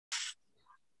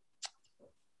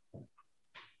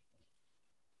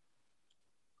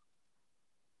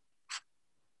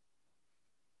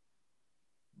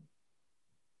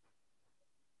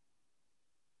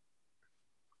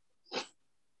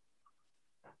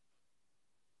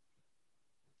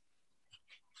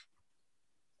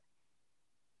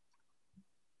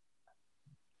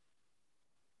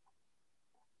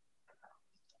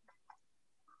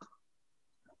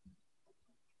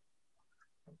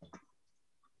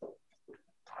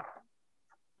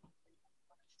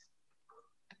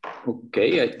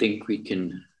Okay, I think we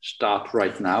can start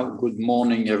right now. Good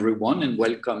morning, everyone, and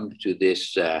welcome to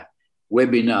this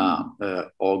webinar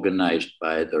organized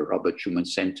by the Robert Schuman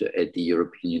Center at the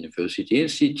European University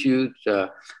Institute.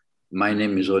 My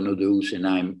name is Renaud Deus, and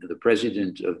I'm the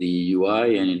president of the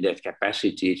EUI. And in that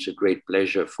capacity, it's a great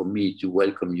pleasure for me to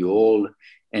welcome you all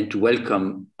and to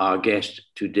welcome our guest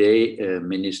today,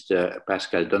 Minister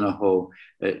Pascal Donohoe,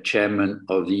 chairman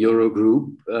of the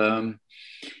Eurogroup,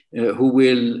 who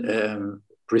will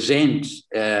present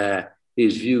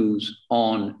his views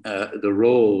on the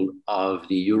role of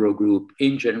the Eurogroup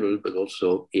in general, but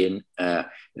also in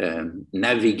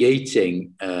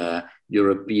navigating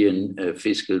European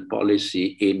fiscal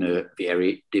policy in a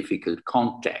very difficult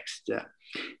context.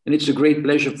 And it's a great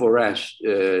pleasure for us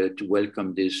to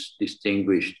welcome this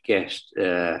distinguished guest.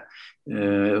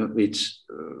 It's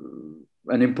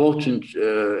an important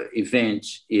event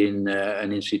in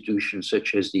an institution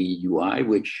such as the EUI,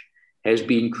 which has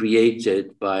been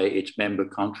created by its member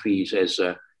countries as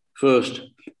first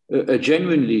a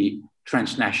genuinely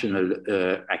transnational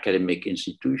academic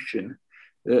institution,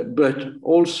 but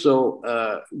also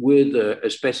with a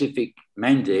specific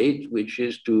mandate, which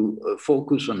is to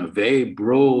focus on a very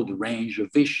broad range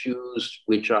of issues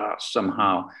which are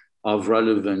somehow of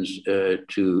relevance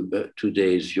to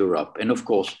today's Europe. And of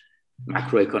course,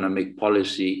 macroeconomic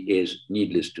policy is,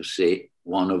 needless to say,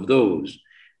 one of those.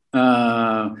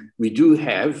 We do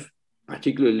have,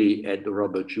 particularly at the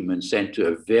Robert Schuman Center,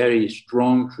 a very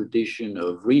strong tradition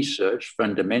of research,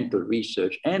 fundamental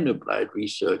research and applied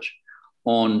research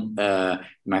on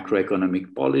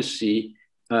macroeconomic policy,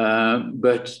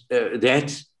 but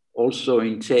that also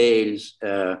entails,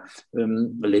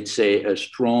 let's say, a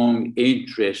strong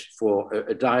interest for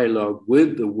a dialogue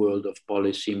with the world of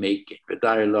policy making, a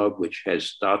dialogue which has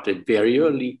started very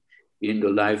early in the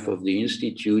life of the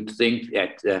Institute. Think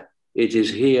that it is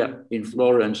here in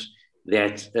Florence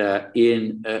that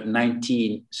in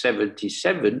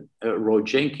 1977, Roy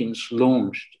Jenkins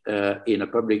launched in a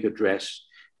public address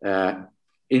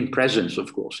in presence,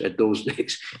 of course, at those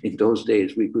days. In those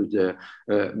days, we could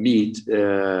meet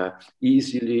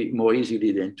easily, more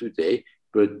easily than today.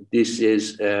 But this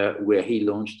is where he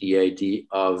launched the idea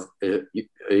of a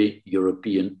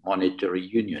European Monetary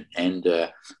Union. And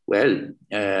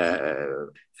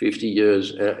 50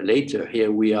 years later,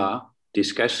 here we are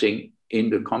discussing in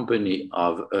the company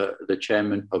of the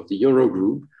chairman of the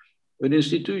Eurogroup, an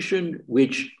institution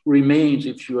which remains,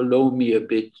 if you allow me, a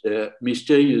bit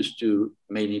mysterious to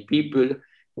many people.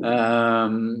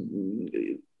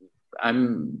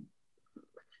 I'm,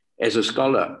 as a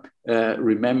scholar,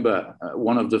 remember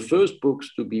one of the first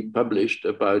books to be published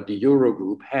about the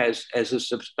Eurogroup has as a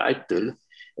subtitle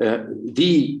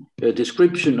the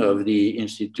description of the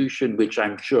institution, which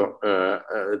I'm sure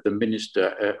the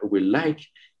minister will like.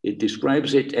 It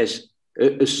describes it as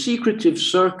a secretive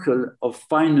circle of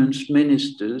finance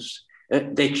ministers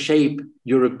that shape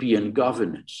European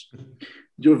governance.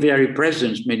 Your very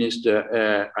presence,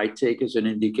 Minister, I take as an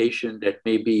indication that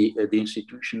maybe the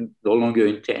institution no longer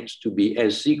intends to be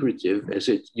as secretive as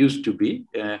it used to be.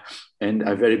 And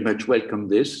I very much welcome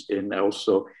this. And I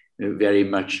also very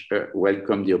much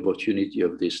welcome the opportunity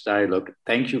of this dialogue.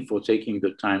 Thank you for taking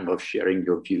the time of sharing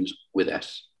your views with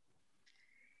us.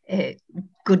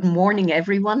 Good morning,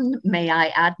 everyone. May I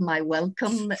add my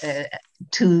welcome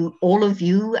to all of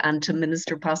you and to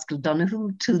Minister Pascal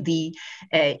Donohoe to the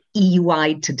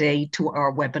EUI today, to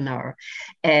our webinar.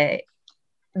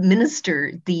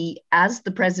 Minister, as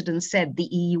the President said, the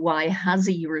EUI has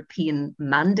a European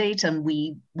mandate and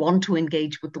we want to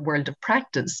engage with the world of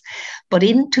practice. But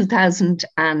in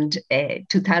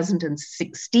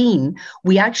 2016,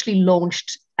 we actually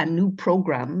launched a new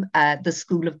program, the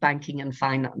School of Banking and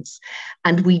Finance.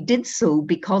 And we did so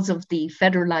because of the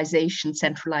federalization,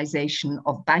 centralization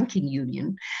of banking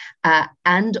union,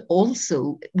 and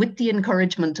also with the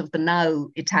encouragement of the now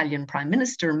Italian Prime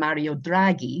Minister, Mario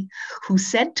Draghi, who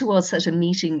said to us at a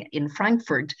meeting in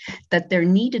Frankfurt that there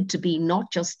needed to be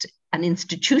not just an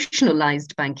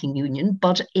institutionalized banking union,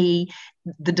 but the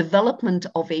development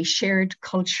of a shared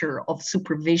culture of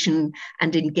supervision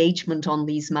and engagement on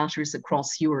these matters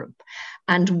across Europe.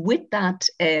 And with that,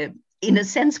 in a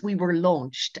sense, we were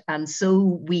launched. And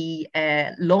so we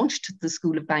launched the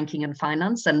School of Banking and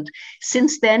Finance. And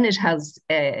since then, it has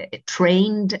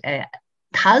trained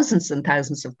thousands and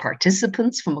thousands of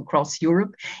participants from across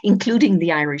Europe, including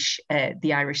the Irish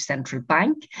Central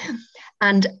Bank.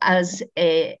 And as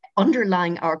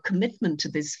underlying our commitment to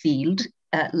this field,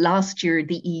 last year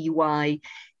the EUI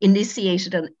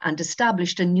initiated and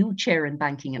established a new chair in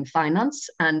banking and finance.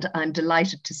 And I'm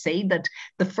delighted to say that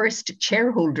the first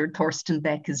chairholder, Thorsten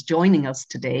Beck, is joining us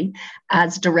today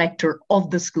as director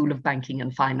of the School of Banking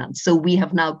and Finance. So we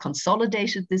have now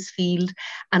consolidated this field,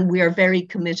 and we are very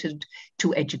committed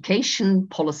to education,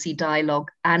 policy dialogue,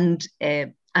 and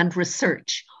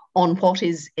research on what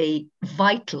is a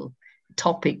vital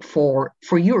topic for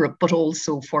Europe, but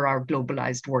also for our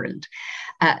globalized world.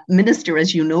 Minister,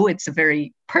 as you know, it's a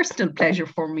very personal pleasure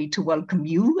for me to welcome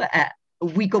you.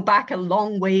 We go back a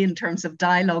long way in terms of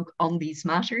dialogue on these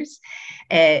matters.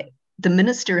 The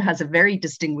minister has a very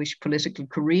distinguished political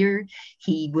career.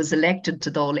 He was elected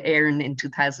to Dáil Éireann in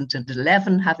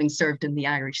 2011, having served in the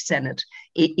Irish Senate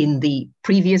in the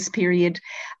previous period.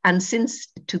 And since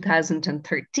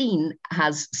 2013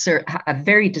 has a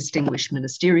very distinguished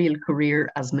ministerial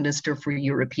career as Minister for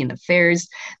European Affairs,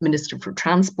 Minister for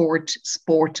Transport,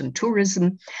 Sport and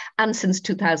Tourism. And since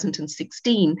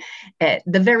 2016,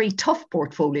 the very tough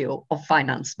portfolio of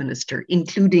Finance Minister,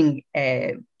 including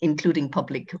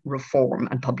public reform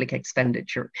and public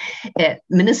expenditure.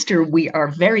 Minister, we are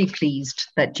very pleased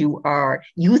that you are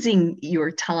using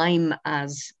your time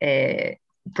as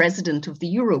president of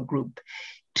the Eurogroup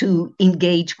to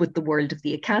engage with the world of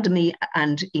the academy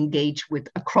and engage with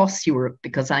across Europe,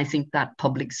 because I think that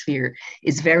public sphere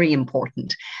is very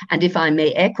important. And if I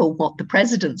may echo what the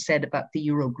president said about the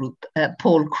Eurogroup,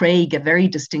 Paul Craig, a very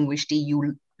distinguished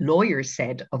EU lawyer,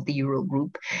 said of the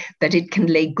Eurogroup that it can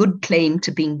lay good claim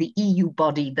to being the EU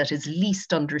body that is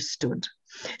least understood.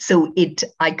 So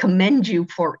I commend you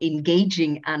for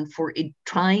engaging and for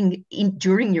trying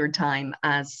during your time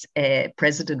as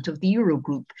president of the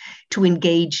Eurogroup to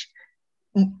engage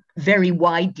very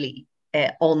widely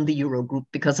on the Eurogroup,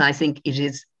 because I think it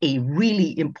is a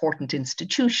really important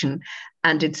institution,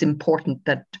 and it's important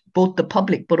that both the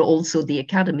public but also the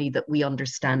academy that we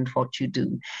understand what you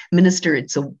do. Minister,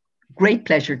 it's a great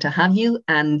pleasure to have you,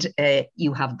 and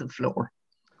you have the floor.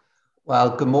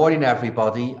 Well, good morning,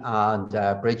 everybody. And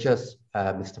Bridget,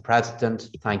 Mr. President,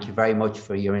 thank you very much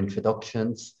for your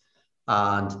introductions.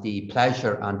 And the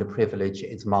pleasure and the privilege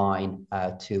is mine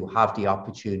to have the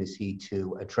opportunity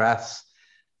to address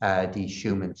the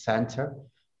Schumann Centre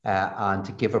and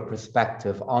to give a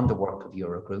perspective on the work of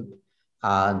Eurogroup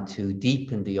and to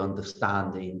deepen the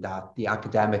understanding that the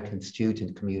academic and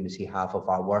student community have of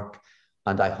our work.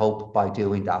 And I hope by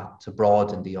doing that to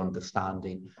broaden the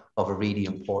understanding of a really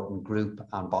important group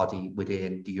and body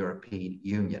within the European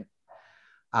Union.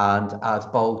 And as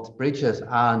both Bridget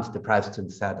and the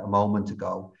President said a moment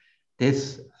ago,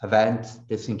 this event,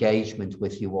 this engagement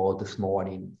with you all this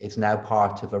morning is now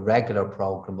part of a regular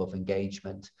programme of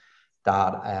engagement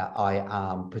that I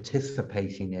am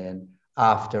participating in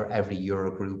after every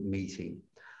Eurogroup meeting.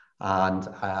 And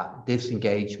this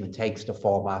engagement takes the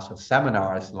format of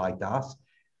seminars like that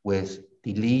with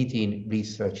the leading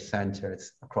research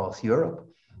centres across Europe,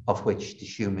 of which the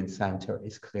Schumann Centre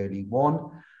is clearly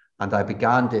one. And I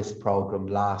began this programme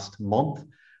last month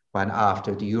when,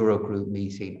 after the Eurogroup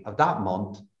meeting of that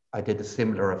month, I did a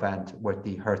similar event with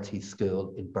the Hertie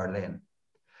School in Berlin.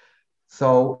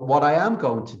 So what I am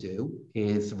going to do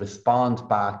is respond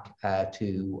back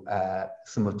to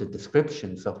some of the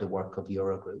descriptions of the work of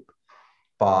Eurogroup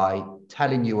by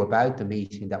telling you about the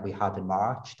meeting that we had in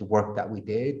March, the work that we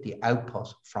did, the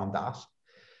output from that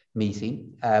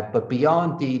meeting. But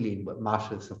beyond dealing with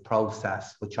matters of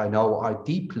process, which I know are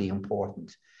deeply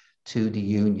important to the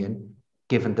Union,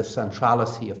 given the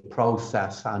centrality of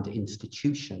process and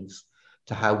institutions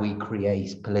to how we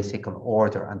create political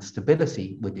order and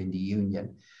stability within the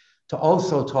Union, to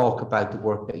also talk about the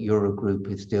work that Eurogroup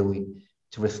is doing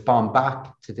to respond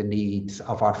back to the needs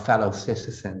of our fellow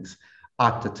citizens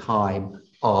at the time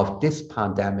of this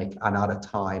pandemic and at a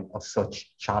time of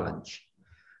such challenge.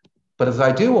 But as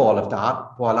I do all of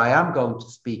that, while I am going to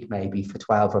speak maybe for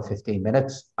 12 or 15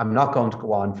 minutes, I'm not going to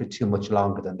go on for too much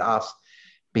longer than that,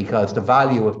 because the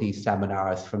value of these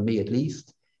seminars, for me at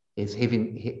least, is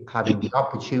having the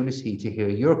opportunity to hear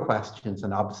your questions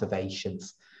and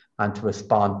observations and to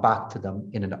respond back to them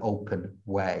in an open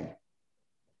way.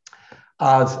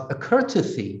 As a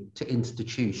courtesy to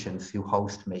institutions who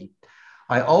host me,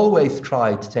 I always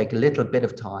try to take a little bit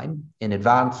of time in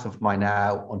advance of my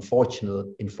now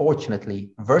unfortunately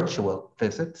virtual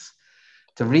visits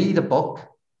to read a book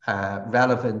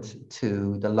relevant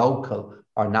to the local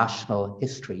or national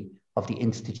history of the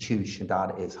institution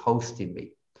that is hosting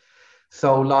me.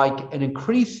 So, like an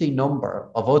increasing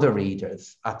number of other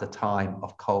readers at the time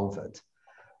of COVID,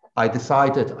 I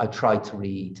decided I'd try to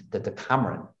read the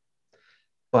Decameron.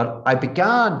 But I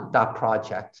began that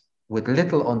project with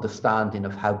little understanding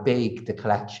of how big the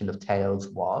collection of tales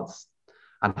was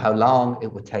and how long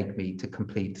it would take me to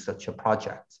complete such a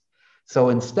project. So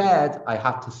instead, I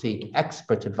had to seek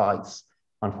expert advice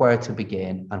on where to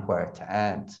begin and where to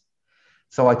end.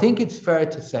 So I think it's fair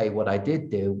to say what I did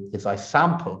do is I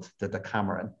sampled the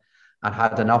Decameron and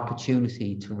had an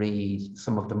opportunity to read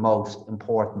some of the most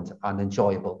important and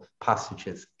enjoyable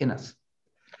passages in it.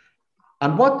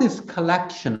 And what this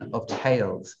collection of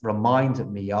tales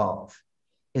reminded me of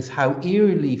is how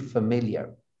eerily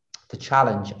familiar the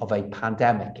challenge of a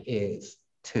pandemic is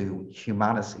to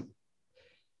humanity.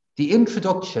 The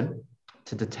introduction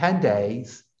to the 10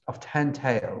 days of 10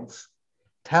 tales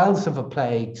tells of a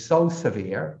plague so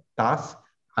severe that,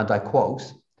 and I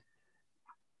quote,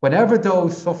 whenever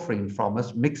those suffering from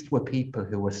it mixed with people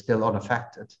who were still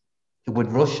unaffected, it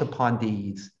would rush upon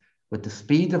these with the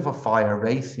speed of a fire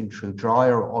racing through dry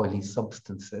or oily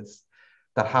substances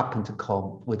that happened to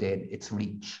come within its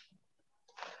reach.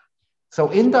 So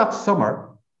in that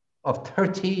summer of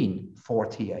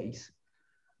 1348,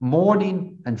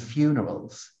 mourning and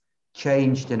funerals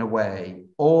changed in a way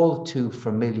all too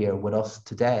familiar with us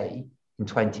today in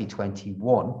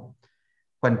 2021,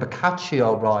 when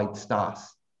Boccaccio writes that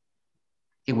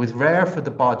it was rare for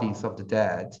the bodies of the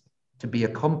dead to be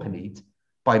accompanied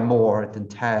by more than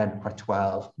 10 or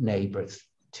 12 neighbours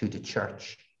to the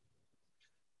church.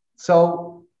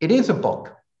 So it is a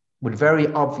book with very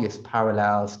obvious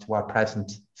parallels to our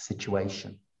present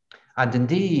situation. And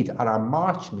indeed, at our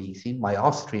March meeting, my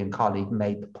Austrian colleague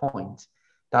made the point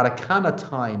that I can at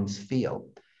times feel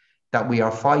that we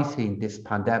are fighting this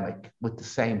pandemic with the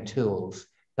same tools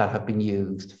that have been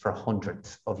used for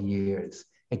hundreds of years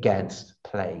against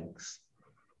plagues.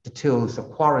 The tools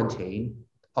of quarantine,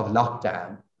 of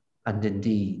lockdown, and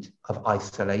indeed of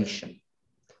isolation.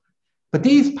 But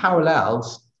these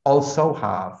parallels also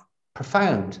have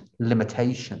profound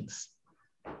limitations.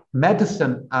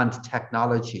 Medicine and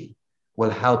technology will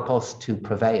help us to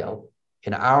prevail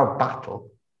in our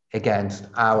battle against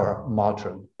our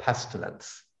modern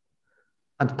pestilence.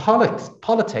 And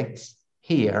politics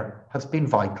here has been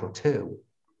vital too.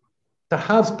 There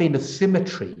has been a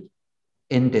symmetry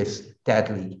in this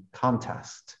deadly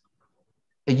contest.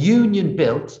 A union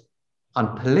built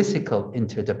on political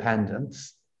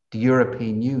interdependence, the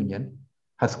European Union,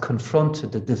 has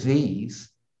confronted a disease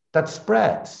that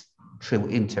spreads through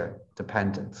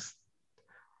interdependence.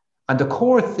 And the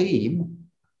core theme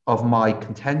of my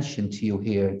contention to you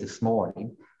here this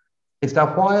morning is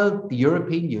that while the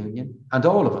European Union and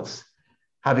all of us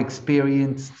have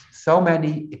experienced so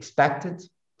many expected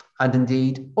and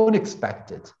indeed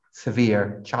unexpected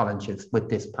severe challenges with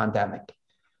this pandemic,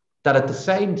 that at the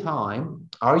same time,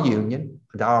 our union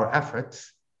and our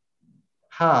efforts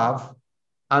have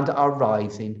and are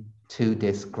rising to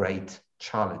this great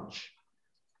challenge.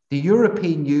 The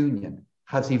European Union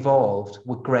has evolved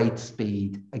with great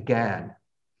speed again,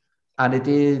 and it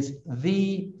is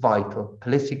the vital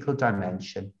political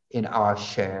dimension in our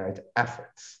shared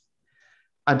efforts.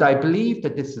 And I believe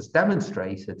that this is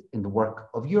demonstrated in the work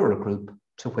of Eurogroup,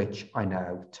 to which I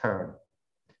now turn.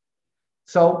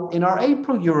 So in our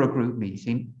April Eurogroup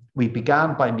meeting, we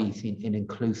began by meeting in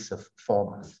inclusive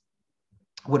format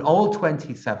with all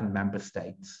 27 member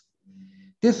states.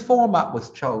 This format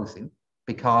was chosen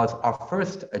because our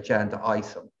first agenda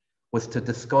item was to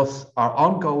discuss our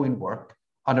ongoing work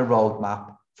on a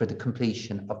roadmap for the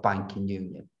completion of banking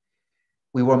union.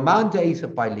 We were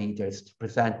mandated by leaders to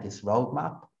present this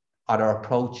roadmap at our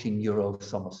approaching Euro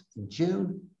Summit in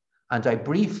June, and I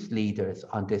briefed leaders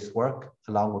on this work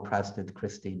along with President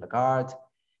Christine Lagarde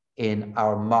in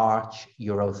our March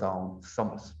Eurozone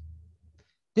Summit.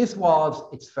 This was,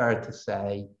 it's fair to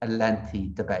say, a lengthy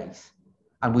debate,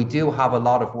 and we do have a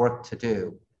lot of work to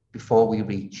do before we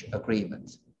reach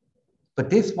agreement. But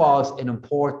this was an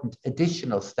important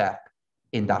additional step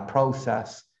in that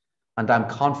process, and I'm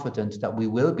confident that we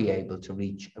will be able to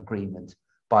reach agreement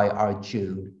by our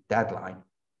June deadline.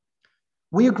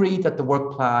 We agreed that the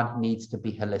work plan needs to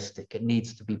be holistic, it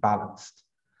needs to be balanced,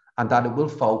 and that it will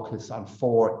focus on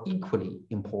 4 equally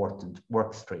important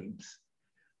work streams: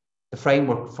 the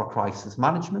framework for crisis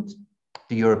management,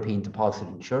 the European Deposit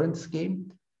Insurance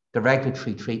Scheme, the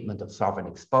regulatory treatment of sovereign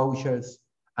exposures,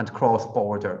 and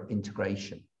cross-border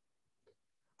integration.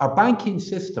 Our banking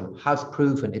system has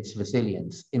proven its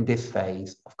resilience in this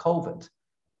phase of COVID.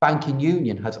 Banking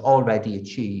union has already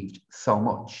achieved so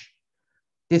much.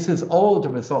 This is all the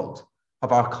result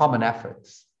of our common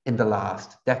efforts in the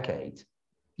last decade,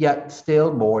 yet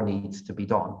still more needs to be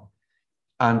done.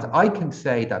 And I can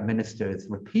say that ministers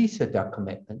repeated their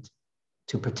commitment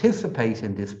to participate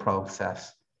in this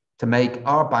process to make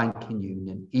our banking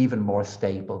union even more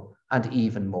stable and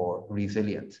even more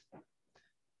resilient.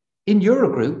 In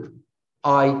Eurogroup,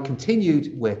 I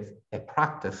continued with a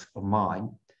practice of mine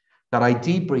that I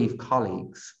debrief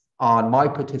colleagues on my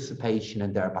participation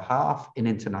in their behalf in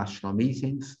international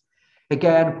meetings,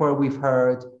 again, where we've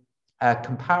heard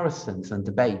comparisons and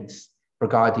debates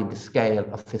regarding the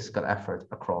scale of fiscal effort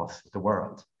across the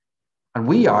world. And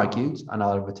we argued, and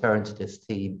I'll return to this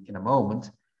theme in a moment,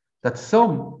 that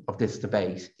some of this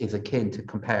debate is akin to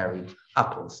comparing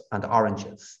apples and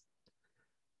oranges.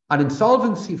 And in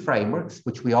solvency frameworks,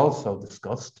 which we also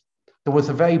discussed, there was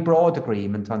a very broad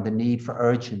agreement on the need for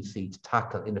urgency to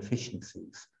tackle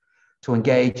inefficiencies, to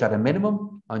engage at a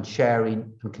minimum on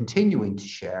sharing and continuing to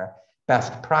share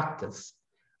best practice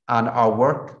and our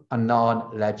work on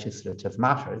non-legislative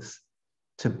matters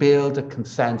to build a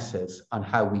consensus on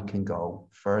how we can go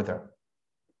further.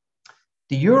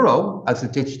 The euro as a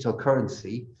digital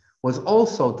currency was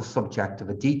also the subject of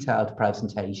a detailed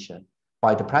presentation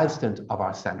by the president of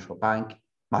our central bank,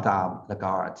 Madame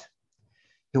Lagarde,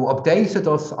 who updated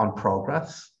us on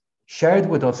progress, shared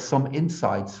with us some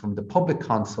insights from the public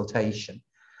consultation,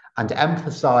 and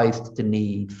emphasized the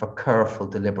need for careful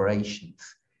deliberations,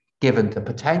 given the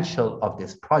potential of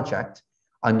this project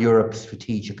on Europe's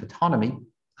strategic autonomy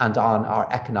and on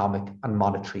our economic and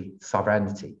monetary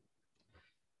sovereignty.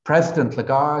 President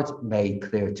Lagarde made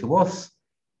clear to us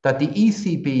that the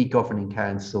ECB Governing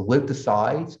Council will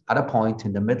decide at a point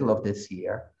in the middle of this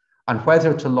year on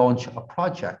whether to launch a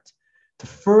project to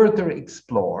further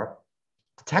explore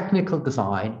the technical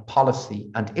design,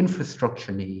 policy, and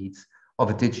infrastructure needs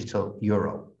of a digital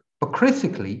euro. But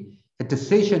critically, a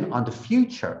decision on the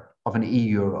future of an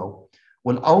euro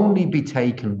will only be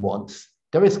taken once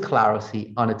there is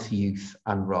clarity on its use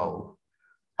and role,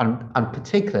 and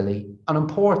particularly on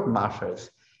important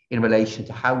matters in relation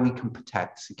to how we can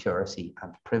protect security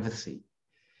and privacy.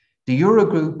 The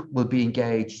Eurogroup will be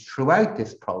engaged throughout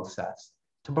this process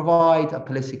to provide a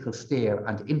political steer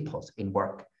and input in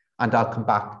work, and I'll come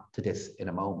back to this in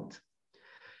a moment.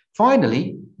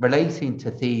 Finally, relating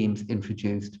to themes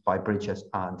introduced by Bridget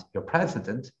and your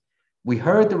president, we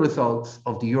heard the results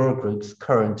of the Eurogroup's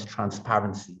current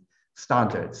transparency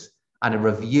standards and a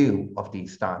review of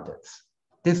these standards.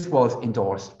 This was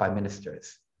endorsed by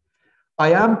ministers.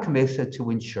 I am committed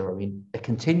to ensuring a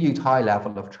continued high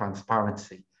level of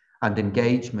transparency and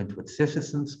engagement with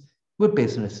citizens, with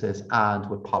businesses, and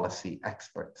with policy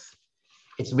experts.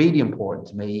 It's really important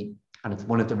to me, and it's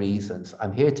one of the reasons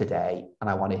I'm here today, and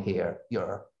I want to hear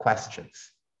your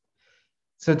questions.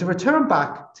 So to return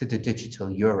back to the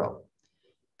digital euro,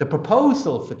 the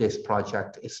proposal for this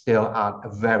project is still at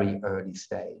a very early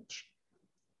stage.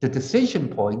 The decision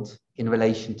point in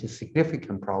relation to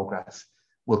significant progress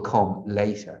will come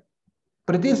later.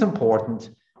 But it is important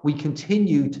we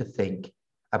continue to think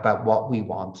about what we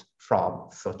want from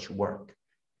such work.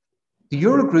 The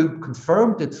Eurogroup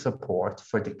confirmed its support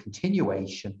for the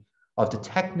continuation of the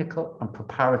technical and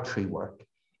preparatory work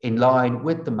in line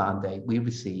with the mandate we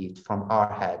received from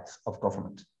our heads of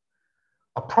government.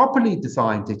 A properly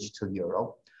designed digital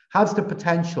euro has the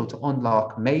potential to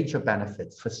unlock major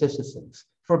benefits for citizens,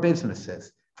 for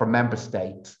businesses, for member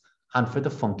states, and for the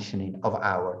functioning of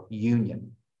our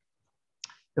union.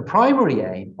 The primary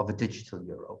aim of a digital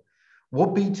euro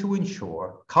would be to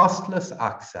ensure costless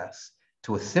access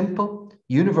to a simple,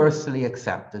 universally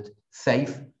accepted,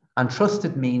 safe, and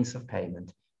trusted means of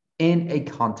payment in a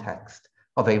context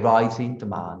of a rising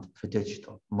demand for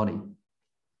digital money.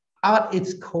 At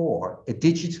its core, a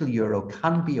digital euro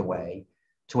can be a way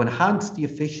to enhance the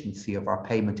efficiency of our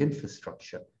payment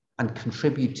infrastructure and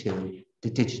contribute to the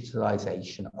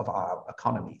digitalization of our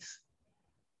economies.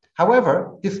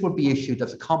 However, this would be issued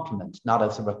as a complement, not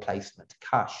as a replacement to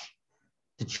cash.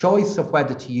 The choice of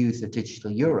whether to use a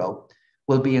digital euro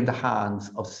will be in the hands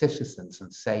of citizens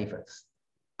and savers,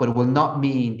 but it will not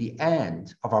mean the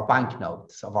end of our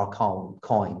banknotes, of our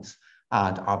coins,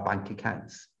 and our bank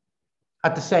accounts.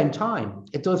 At the same time,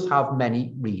 it does have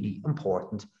many really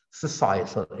important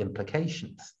societal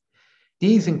implications.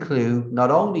 These include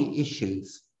not only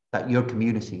issues that your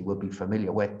community will be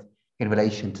familiar with in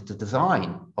relation to the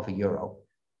design of a euro,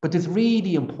 but there's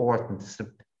really important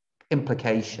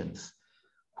implications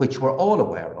which we're all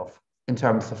aware of in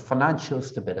terms of financial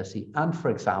stability and, for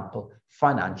example,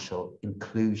 financial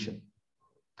inclusion.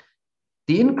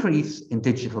 The increase in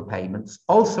digital payments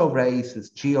also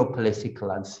raises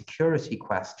geopolitical and security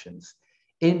questions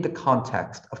in the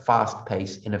context of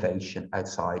fast-paced innovation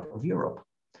outside of Europe.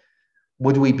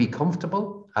 Would we be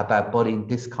comfortable about putting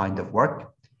this kind of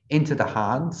work into the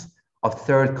hands of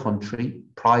third country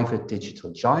private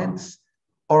digital giants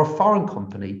or a foreign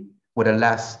company with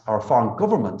or a foreign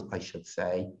government, I should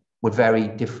say, with very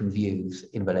different views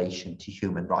in relation to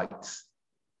human rights.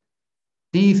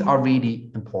 These are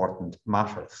really important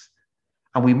matters.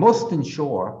 And we must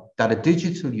ensure that a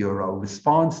digital euro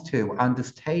responds to and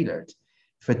is tailored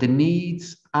for the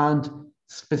needs and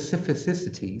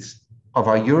specificities of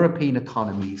our European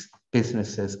economies,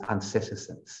 businesses and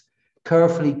citizens,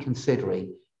 carefully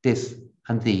considering this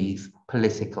and these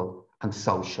political and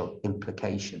social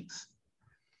implications.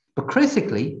 But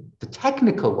critically, the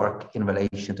technical work in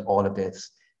relation to all of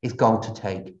this is going to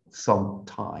take some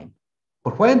time.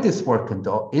 But when this work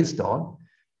is done,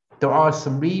 there are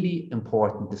some really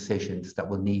important decisions that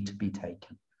will need to be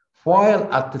taken,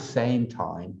 while at the same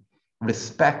time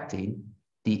respecting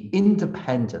the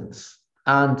independence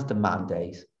and the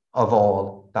mandate of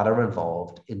all that are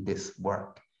involved in this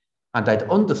work. And I'd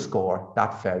underscore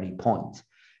that very point,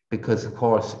 because of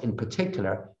course, in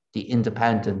particular, the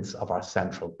independence of our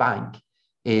central bank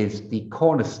is the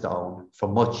cornerstone for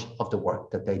much of the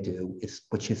work that they do,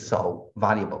 which is so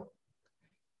valuable.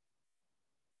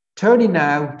 Turning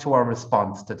now to our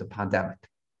response to the pandemic.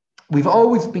 We've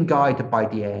always been guided by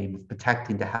the aim of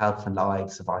protecting the health and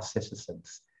lives of our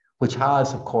citizens, which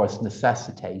has, of course,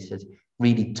 necessitated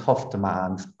really tough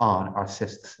demands on our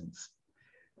citizens.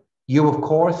 You, of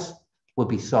course, will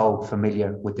be so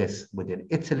familiar with this within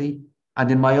Italy, and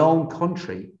in my own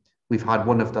country, we've had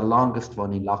one of the longest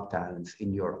running lockdowns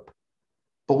in Europe.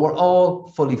 But we're all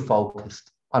fully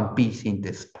focused on beating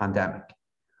this pandemic.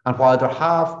 And while there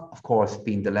have, of course,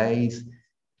 been delays,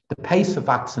 the pace of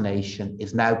vaccination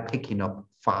is now picking up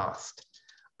fast.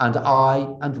 And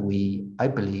I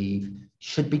believe,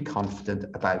 should be confident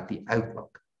about the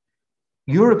outlook.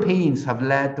 Europeans have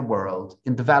led the world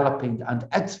in developing and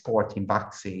exporting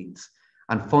vaccines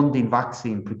and funding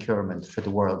vaccine procurement for the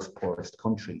world's poorest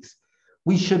countries.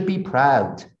 We should be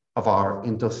proud of our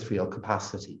industrial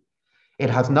capacity. It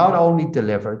has not only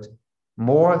delivered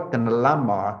more than a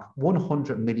landmark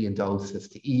 100 million doses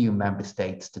to EU member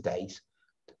states to date,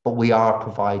 but we are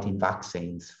providing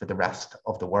vaccines for the rest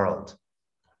of the world.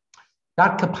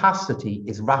 That capacity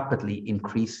is rapidly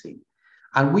increasing,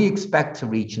 and we expect to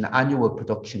reach an annual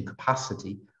production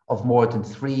capacity of more than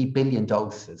 3 billion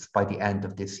doses by the end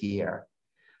of this year.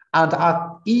 And at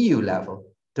EU level,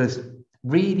 there's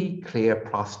really clear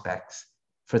prospects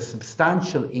for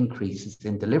substantial increases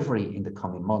in delivery in the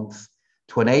coming months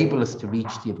to enable us to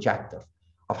reach the objective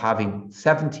of having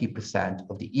 70%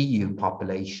 of the EU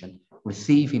population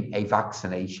receiving a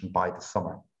vaccination by the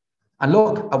summer. And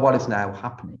look at what is now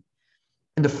happening.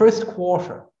 In the first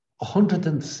quarter,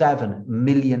 107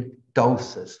 million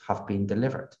doses have been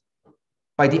delivered.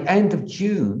 By the end of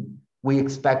June, we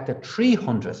expect that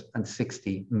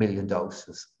 360 million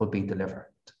doses will be delivered.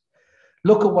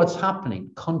 Look at what's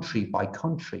happening country by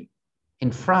country.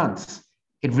 In France,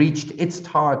 it reached its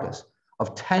target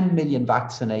of 10 million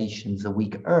vaccinations a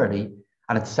week early,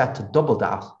 and it's set to double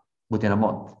that within a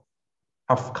month.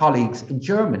 Our colleagues in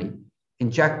Germany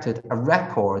injected a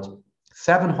record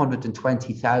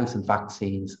 720,000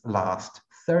 vaccines last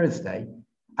Thursday,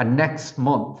 and next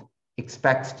month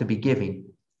expects to be giving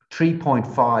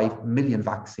 3.5 million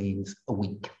vaccines a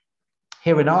week.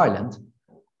 Here in Ireland,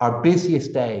 our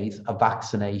busiest days of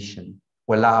vaccination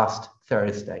were last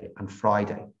Thursday and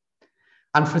Friday.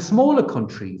 And for smaller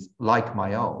countries like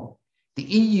my own, the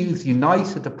EU's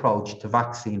united approach to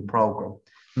vaccine programme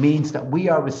means that we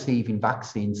are receiving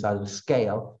vaccines at a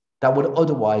scale that would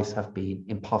otherwise have been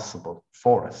impossible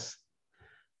for us.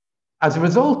 As a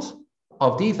result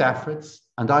of these efforts,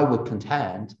 and I would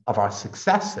contend of our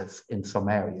successes in some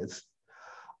areas,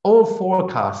 all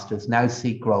forecasters now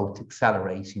see growth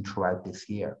accelerating throughout this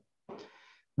year.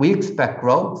 We expect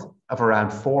growth of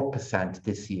around 4%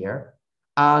 this year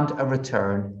and a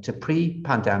return to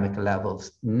pre-pandemic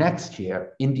levels next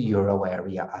year in the euro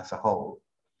area as a whole.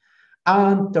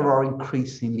 And there are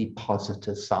increasingly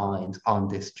positive signs on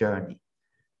this journey.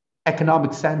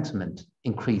 Economic sentiment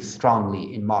increased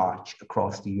strongly in March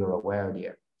across the euro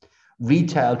area.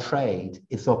 Retail trade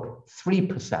is up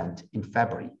 3% in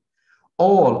February.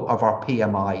 All of our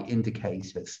PMI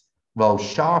indicators rose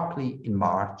sharply in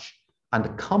March, and the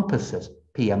composite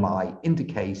PMI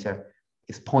indicator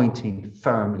is pointing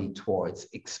firmly towards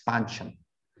expansion.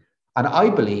 And I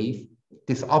believe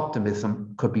this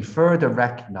optimism could be further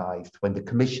recognised when the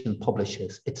Commission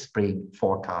publishes its spring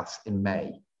forecast in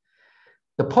May.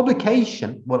 The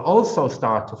publication will also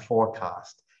start to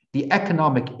forecast the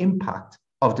economic impact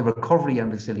of the Recovery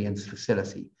and Resilience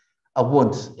Facility, a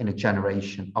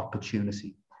once-in-a-generation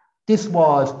opportunity. This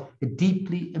was a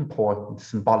deeply important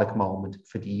symbolic moment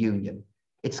for the Union.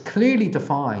 It's clearly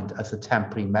defined as a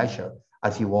temporary measure,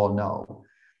 as you all know,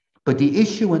 But the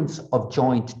issuance of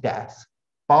joint debt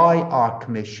by our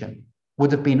Commission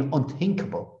would have been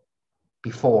unthinkable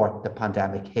before the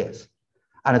pandemic hit.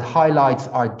 And it highlights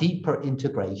our deeper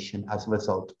integration as a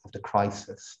result of the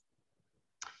crisis.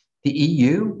 The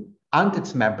EU and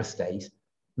its member states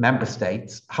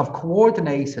have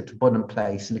coordinated to put in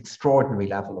place an extraordinary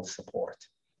level of support.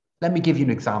 Let me give you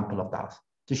an example of that.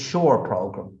 The SURE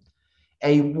programme,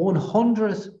 a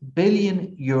 €100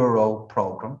 billion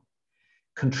programme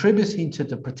contributing to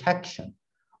the protection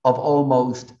of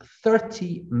almost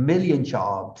 30 million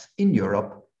jobs in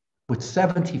Europe, with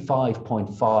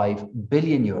 €75.5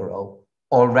 billion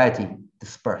already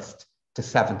dispersed to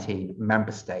 17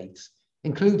 member states,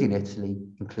 including Italy,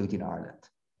 including Ireland.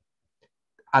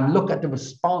 And look at the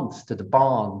response to the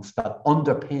bonds that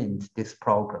underpinned this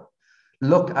programme.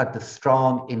 Look at the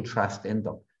strong interest in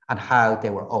them and how they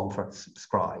were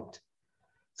oversubscribed.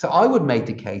 So I would make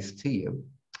the case to you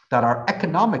that our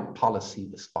economic policy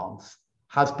response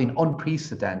has been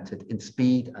unprecedented in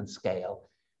speed and scale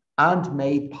and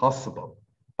made possible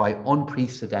by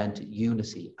unprecedented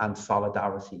unity and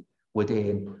solidarity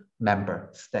within member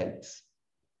states.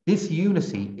 This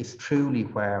unity is truly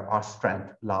where our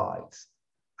strength lies,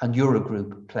 and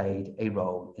Eurogroup played a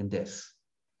role in this.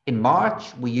 In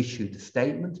March, we issued a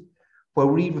statement where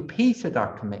we repeated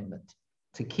our commitment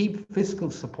to keep fiscal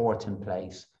support in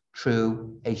place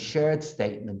through a shared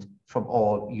statement from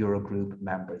all Eurogroup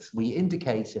members. We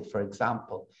indicated, for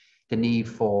example, the need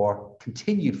for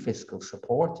continued fiscal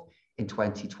support in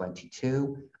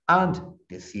 2022 and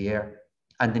this year,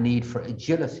 and the need for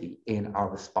agility in our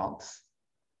response.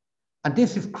 And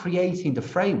this is creating the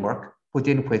framework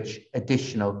within which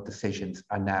additional decisions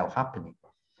are now happening.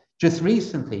 Just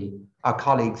recently, our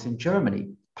colleagues in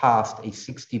Germany passed a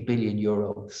 €60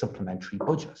 billion supplementary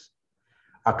budget.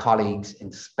 Our colleagues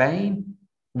in Spain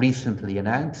recently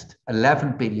announced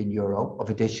 €11 billion of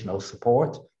additional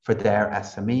support for their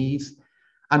SMEs.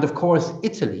 And of course,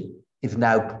 Italy is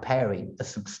now preparing a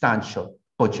substantial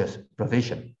budget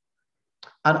revision.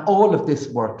 And all of this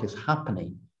work is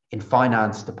happening in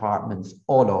finance departments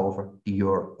all over the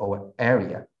Euro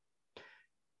area.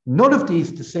 None of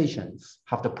these decisions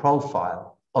have the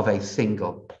profile of a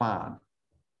single plan,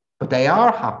 but they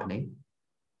are happening.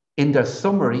 In their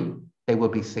summary, they will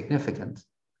be significant,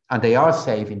 and they are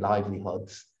saving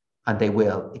livelihoods, and they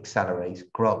will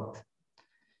accelerate growth.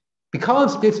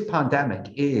 Because this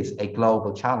pandemic is a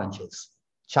global challenge,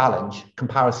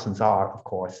 comparisons are, of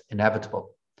course, inevitable.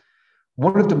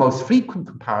 One of the most frequent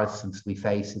comparisons we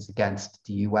face is against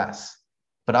the US,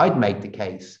 but I'd make the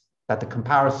case that the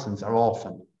comparisons are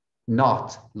often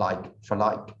not like for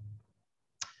like.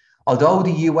 Although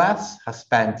the US has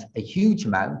spent a huge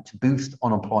amount to boost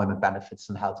unemployment benefits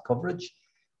and health coverage,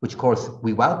 which of course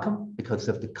we welcome because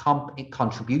of the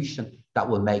contribution that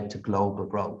will make to global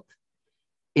growth.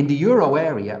 In the Euro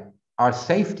area, our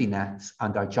safety nets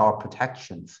and our job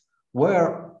protections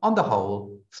were, on the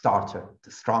whole, stronger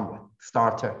to start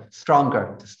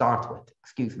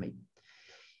with.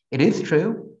 It is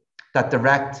true that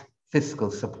direct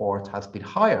fiscal support has been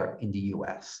higher in the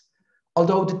US,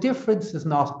 although the difference is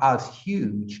not as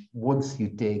huge once you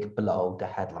dig below the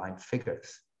headline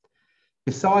figures.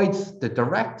 Besides the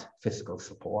direct fiscal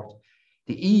support,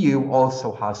 the EU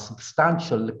also has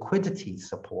substantial liquidity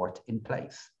support in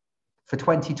place. For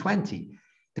 2020,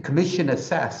 the Commission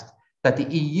assessed that the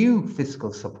EU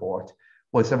fiscal support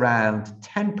was around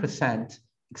 8%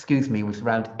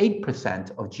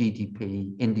 of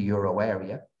GDP in the Euro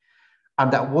area,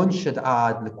 and that one should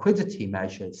add liquidity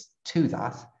measures to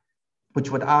that, which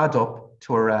would add up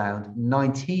to around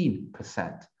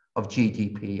 19% of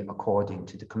GDP, according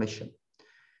to the Commission,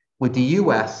 with the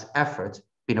US effort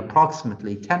being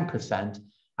approximately 10%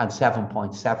 and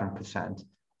 7.7%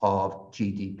 of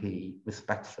GDP,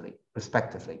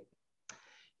 respectively.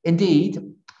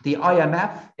 Indeed, the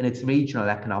IMF, in its regional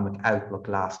economic outlook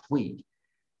last week,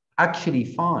 actually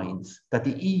finds that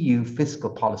the EU fiscal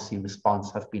policy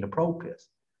response has been appropriate,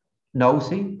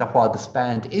 noting that while the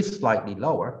spend is slightly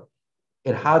lower,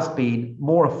 it has been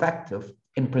more effective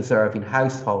in preserving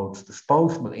households'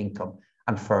 disposable income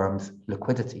and firms'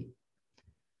 liquidity.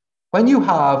 When you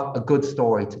have a good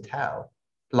story to tell,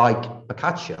 like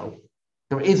Boccaccio,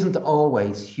 there isn't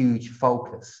always huge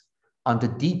focus on the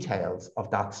details of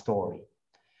that story.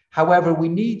 However, we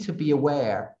need to be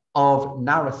aware of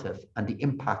narrative and the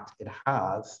impact it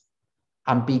has,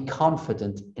 and be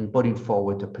confident in putting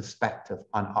forward the perspective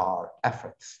on our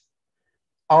efforts.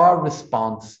 Our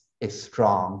response is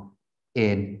strong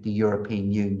in the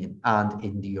European Union and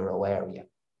in the Euro area.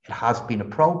 It has been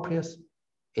appropriate,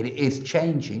 it is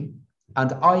changing,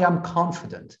 and I am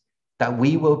confident that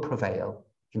we will prevail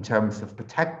in terms of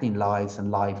protecting lives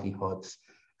and livelihoods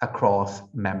across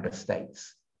member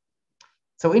states.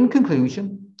 So in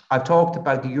conclusion, I've talked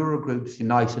about the Eurogroup's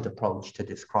united approach to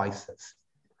this crisis.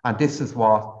 And this is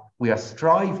what we are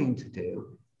striving to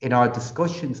do in our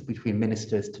discussions between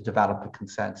ministers to develop a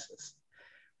consensus,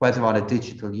 whether on a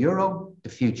digital euro, the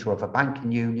future of a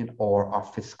banking union, or our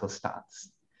fiscal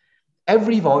stance.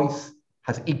 Every voice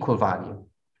has equal value,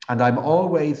 and I'm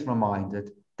always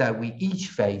reminded that we each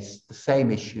face the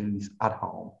same issues at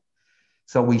home.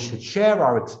 So we should share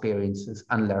our experiences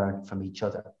and learn from each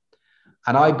other.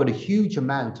 And I put a huge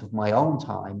amount of my own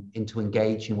time into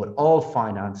engaging with all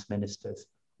finance ministers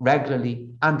regularly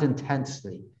and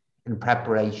intensely in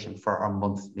preparation for our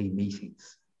monthly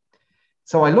meetings.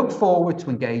 So I look forward to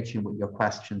engaging with your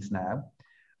questions now.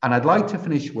 And I'd like to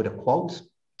finish with a quote,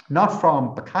 not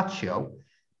from Boccaccio,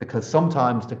 because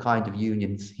sometimes the kind of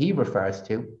unions he refers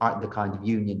to aren't the kind of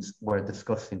unions we're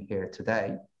discussing here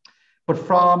today, but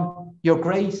from your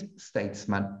great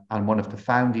statesman and one of the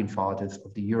founding fathers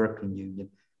of the European Union,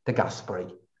 de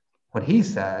Gasperi, when he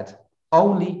said,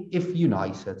 "Only if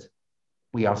united,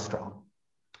 we are strong."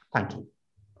 Thank you.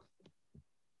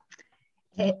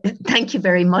 Thank you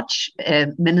very much,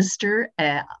 Minister.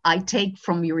 I take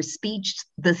from your speech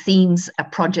the themes: a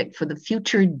project for the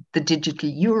future, the digital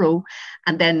euro,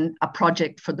 and then a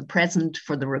project for the present,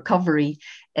 for the recovery,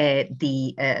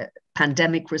 the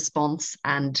pandemic response,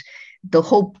 and the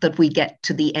hope that we get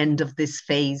to the end of this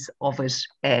phase of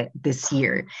it this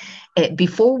year.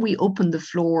 Before we open the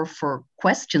floor for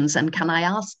questions, and can I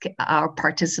ask our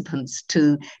participants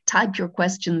to type your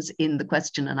questions in the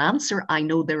question and answer? I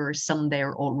know there are some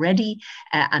there already,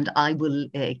 and I will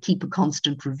keep a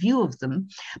constant review of them.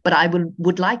 But I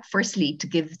would like firstly to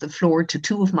give the floor to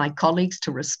two of my colleagues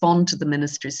to respond to the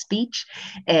Minister's speech.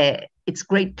 It's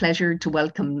great pleasure to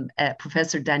welcome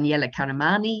Professor Daniela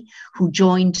Caramani, who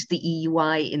joined the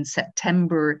EUI in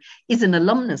September, is an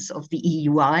alumnus of the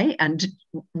EUI and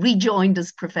rejoined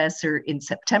as professor in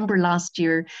September last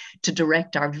year to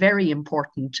direct our very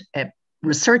important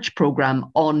research program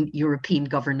on European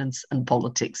governance and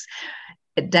politics.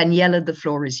 Daniela, the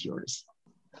floor is yours.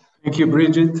 Thank you,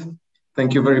 Bridget.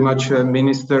 Thank you very much,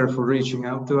 Minister, for reaching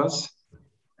out to us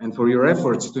and for your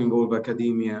efforts to involve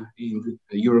academia in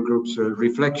the Eurogroup's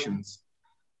reflections.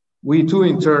 We too,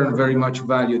 in turn, very much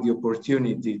value the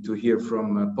opportunity to hear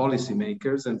from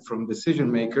policymakers and from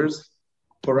decision makers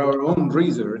for our own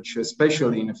research,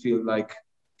 especially in a field like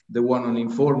the one on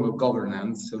informal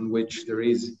governance, on which there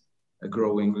is a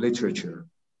growing literature.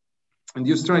 And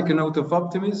you strike a note of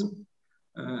optimism.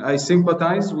 I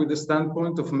sympathize with the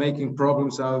standpoint of making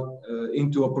problems out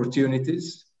into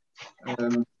opportunities,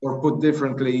 or put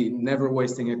differently, never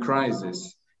wasting a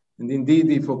crisis. And indeed,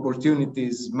 if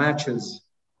opportunities matches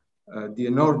the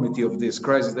enormity of this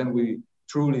crisis, then we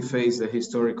truly face a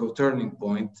historical turning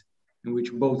point in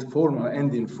which both formal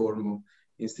and informal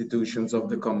institutions of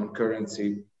the common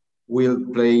currency will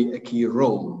play a key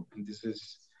role. And this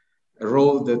is a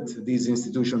role that these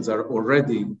institutions are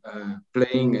already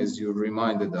playing, as you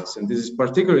reminded us. And this is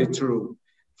particularly true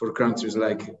for countries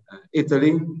like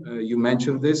Italy. You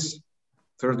mentioned this,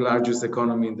 third largest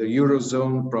economy in the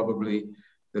Eurozone, probably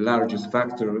the largest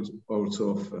factor also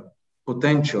of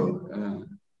potential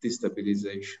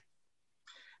destabilization.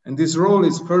 And this role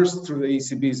is first through the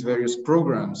ECB's various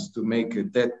programs to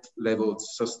make debt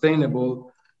levels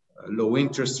sustainable, low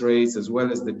interest rates, as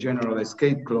well as the general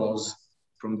escape clause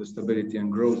from the Stability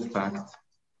and Growth Pact,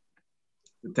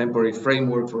 the temporary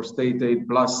framework for state aid,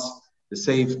 plus the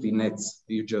safety nets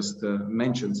you just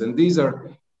mentioned. And these are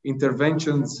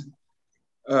interventions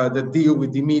that deal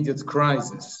with immediate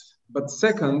crisis. But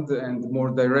second, and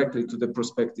more directly to the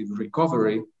prospective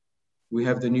recovery, we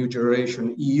have the new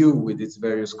generation EU with its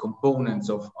various components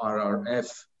of RRF,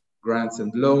 grants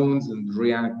and loans, and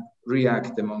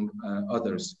REACT among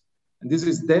others. And this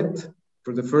is debt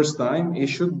for the first time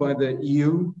issued by the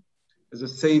EU as a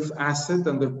safe asset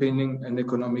underpinning an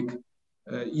economic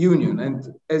union.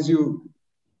 And as you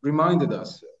reminded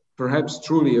us, perhaps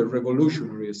truly a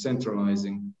revolutionary, a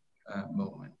centralizing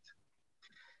moment.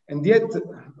 And yet,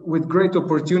 with great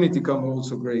opportunity come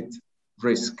also great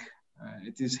risk.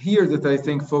 It is here that I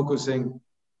think focusing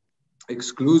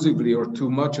exclusively or too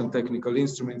much on technical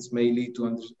instruments may lead to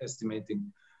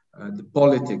underestimating the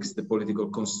politics, the political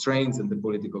constraints, and the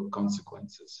political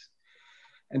consequences.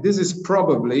 And this is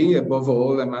probably, above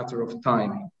all, a matter of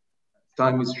timing.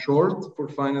 Time is short for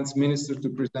finance ministers to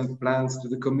present plans to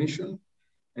the Commission,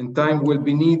 and time will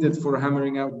be needed for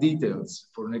hammering out details,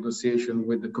 for negotiation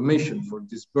with the Commission, for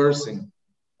disbursing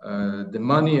the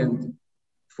money, and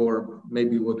for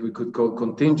maybe what we could call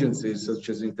contingencies, such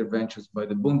as interventions by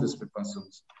the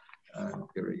Bundesverfassungs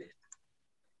period.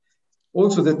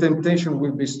 Also, the temptation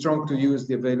will be strong to use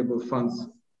the available funds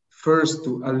first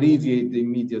to alleviate the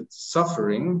immediate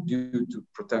suffering due to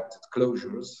protected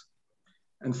closures,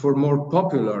 and for more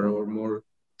popular or more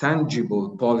tangible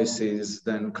policies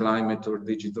than climate or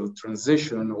digital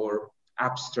transition or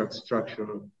abstract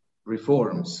structural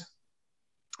reforms.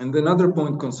 And another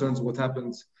point concerns what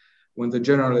happens when the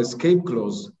general escape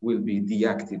clause will be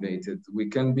deactivated. We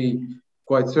can be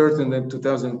quite certain that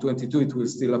 2022 it will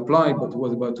still apply, but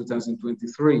what about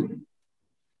 2023?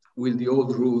 Will the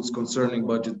old rules concerning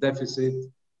budget deficit,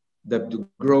 debt to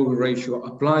growth ratio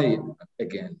apply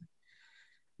again?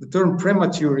 The term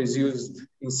premature is used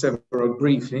in several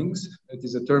briefings. It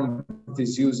is a term that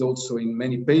is used also in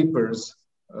many papers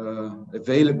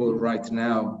available right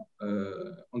now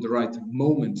on the right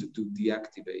moment to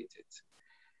deactivate it.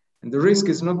 And the risk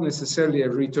is not necessarily a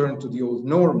return to the old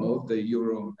normal. The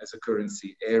euro as a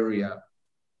currency area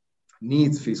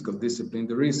needs fiscal discipline.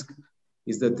 The risk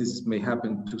is that this may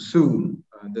happen too soon,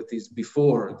 that is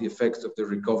before the effects of the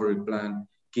recovery plan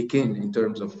kick in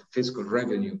terms of fiscal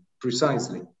revenue,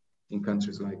 precisely in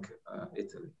countries like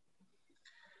Italy.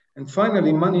 And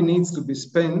finally, money needs to be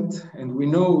spent, and we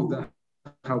know that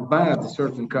how bad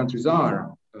certain countries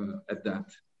are at that.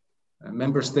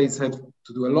 Member states have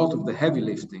to do a lot of the heavy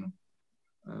lifting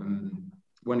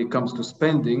when it comes to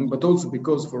spending, but also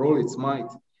because for all its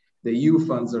might, the EU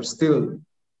funds are still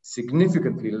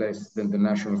significantly less than the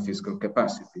national fiscal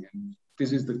capacity. And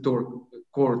this is the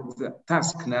core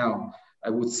task now.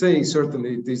 I would say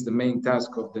certainly it is the main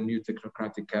task of the new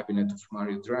technocratic cabinet of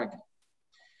Mario Draghi.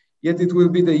 Yet it will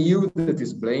be the EU that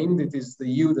is blamed. It is the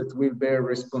EU that will bear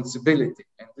responsibility,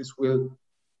 and this will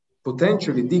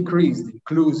potentially decrease the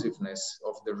inclusiveness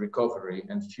of the recovery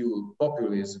and fuel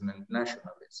populism and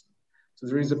nationalism. So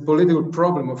there is a political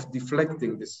problem of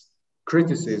deflecting this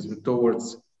criticism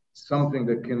towards something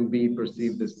that can be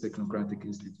perceived as technocratic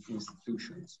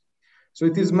institutions. So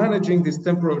it is managing this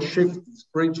temporal shift, this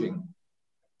bridging,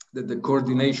 that the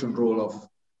coordination role of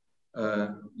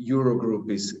Eurogroup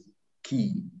is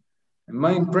key. And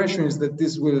my impression is that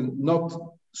this will not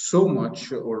so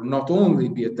much or not only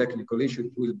be a technical issue,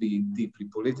 it will be deeply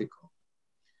political.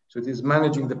 So it is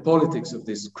managing the politics of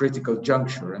this critical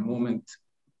juncture, a moment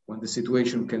when the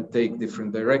situation can take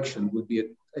different direction, will be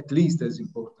at least as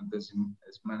important as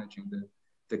managing the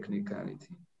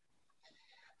technicality.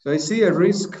 So I see a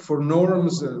risk for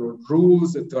norms or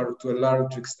rules that are to a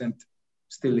large extent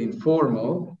still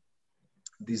informal,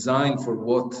 designed for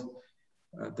what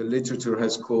the literature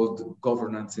has called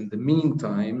governance in the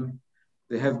meantime.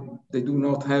 They do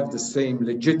not have the same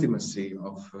legitimacy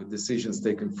of decisions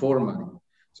taken formally.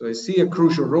 So I see a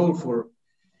crucial role for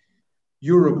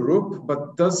Eurogroup,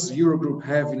 but does Eurogroup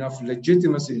have enough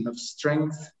legitimacy, enough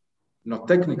strength, not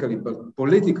technically, but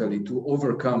politically, to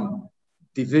overcome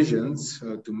divisions,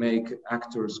 to make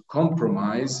actors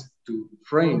compromise, to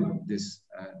frame this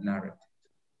narrative?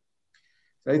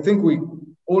 I think we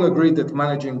all agree that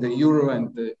managing the euro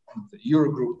and the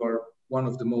Eurogroup are one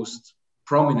of the most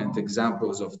prominent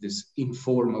examples of this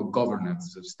informal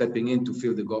governance, of stepping in to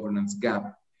fill the governance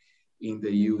gap in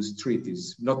the EU's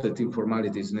treaties. Not that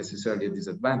informality is necessarily a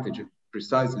disadvantage,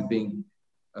 precisely being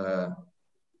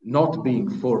not being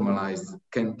formalized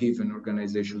can give an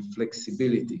organization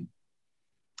flexibility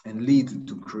and lead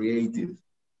to creative,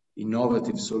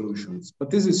 innovative solutions. But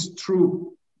this is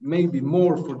true maybe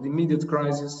more for the immediate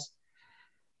crisis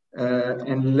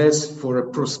and less for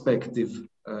a prospective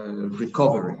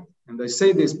recovery. And I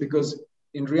say this because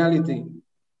in reality,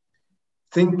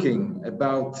 thinking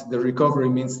about the recovery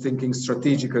means thinking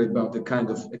strategically about the kind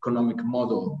of economic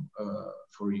model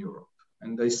for Europe.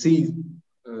 And I see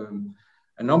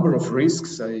a number of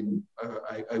risks. I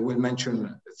will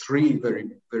mention three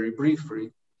very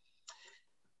briefly.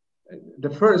 The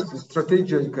first is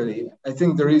strategically, I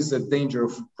think there is a danger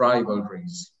of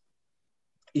rivalries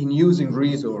in using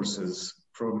resources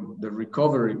from the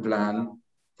recovery plan,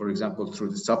 for example, through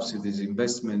the subsidies,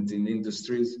 investment in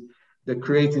industries that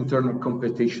create internal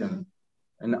competition,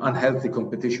 an unhealthy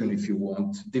competition, if you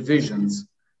want, divisions,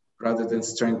 rather than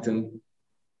strengthen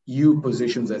EU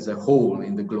positions as a whole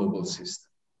in the global system.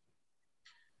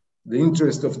 The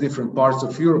interest of different parts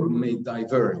of Europe may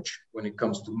diverge when it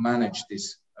comes to manage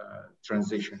this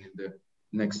transition in the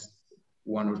next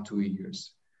 1 or 2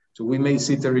 years. So we may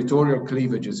see territorial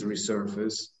cleavages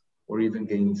resurface or even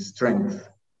gain strength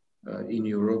in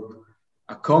Europe,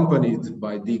 accompanied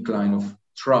by decline of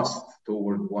trust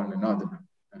toward one another.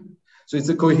 And so it's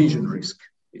a cohesion risk,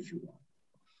 if you want.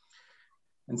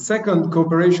 And second,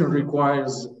 cooperation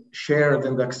requires shared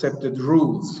and accepted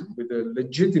rules with a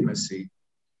legitimacy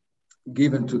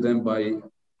given to them by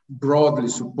broadly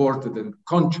supported and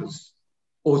conscious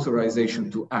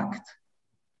authorization to act.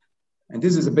 And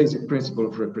this is a basic principle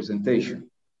of representation.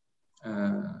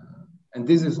 And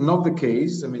this is not the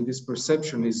case. I mean, this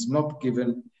perception is not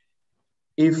given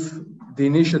if the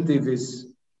initiative is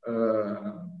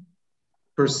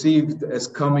perceived as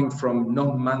coming from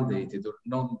non-mandated or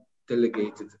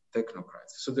non-delegated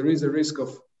technocrats. So there is a risk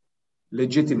of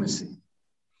legitimacy.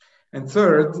 And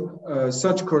third,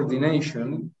 such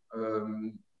coordination,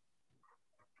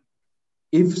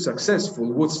 if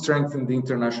successful, would strengthen the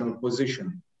international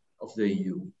position of the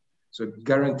EU. So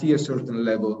guarantee a certain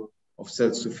level of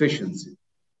self-sufficiency.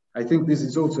 I think this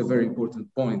is also a very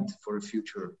important point for a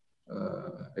future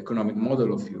economic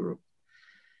model of Europe.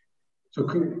 So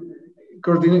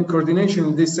coordination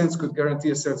in this sense could guarantee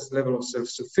a certain level of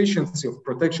self-sufficiency, of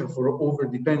protection for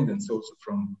over-dependence also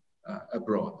from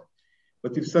abroad.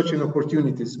 But if such an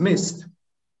opportunity is missed,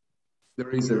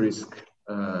 there is a risk,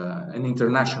 an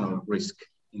international risk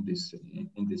in this.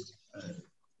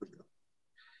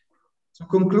 So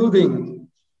concluding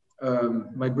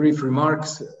my brief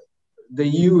remarks, the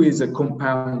EU is a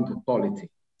compound polity.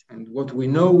 And what we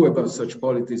know about such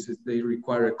polities is they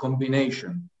require a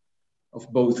combination of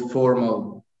both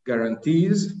formal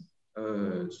guarantees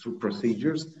through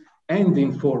procedures and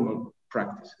informal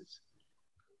practices.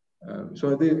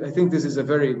 So I think this is a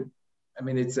very, I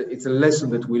mean, it's a lesson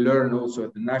that we learn also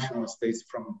at the national states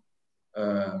from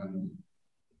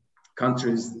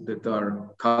countries that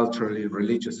are culturally,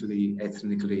 religiously,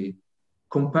 ethnically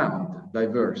compound,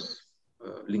 diverse,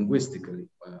 linguistically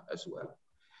as well.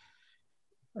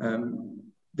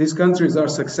 These countries are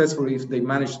successful if they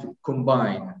manage to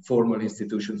combine formal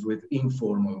institutions with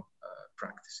informal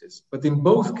practices. But in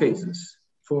both cases,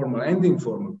 formal and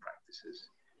informal practices,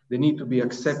 they need to be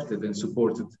accepted and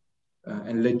supported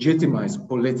and legitimized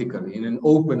politically in an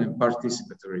open and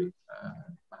participatory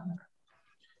manner.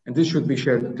 And this should be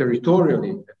shared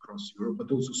territorially across Europe,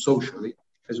 but also socially,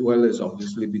 as well as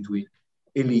obviously between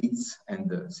elites and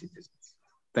citizens.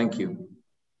 Thank you.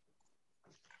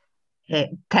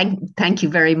 Thank you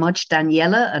very much,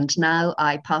 Daniela. And now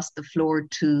I pass the floor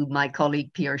to my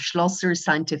colleague, Pierre Schlosser,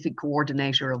 Scientific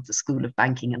Coordinator of the School of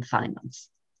Banking and Finance.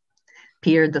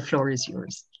 Pierre, the floor is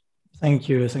yours. Thank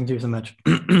you so much.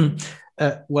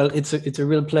 Well, it's a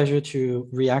real pleasure to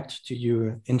react to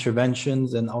your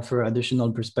interventions and offer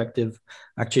additional perspective,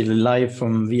 actually live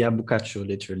from Via Boccaccio,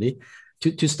 literally.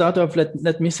 To start off,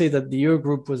 let me say that the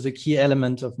Eurogroup was a key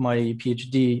element of my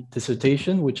PhD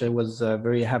dissertation, which I was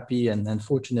very happy and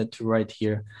fortunate to write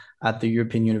here at the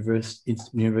European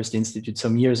University Institute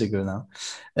some years ago now.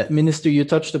 Minister, you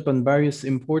touched upon various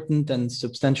important and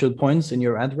substantial points in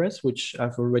your address, which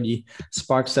have already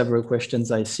sparked several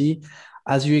questions I see.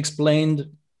 As you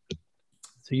explained,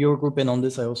 the Eurogroup, and on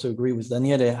this I also agree with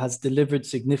Daniele, has delivered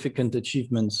significant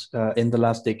achievements in the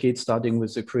last decade, starting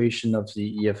with the creation of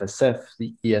the EFSF,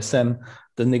 the ESM,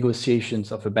 the negotiations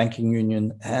of a banking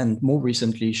union, and more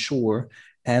recently, SURE,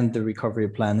 and the recovery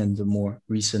plan in the more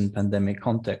recent pandemic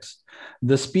context.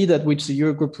 The speed at which the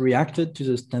Eurogroup reacted to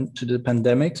the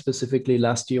pandemic, specifically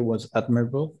last year, was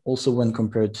admirable, also when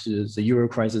compared to the Euro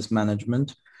crisis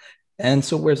management. And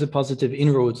so where's the positive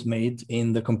inroads made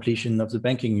in the completion of the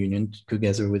banking union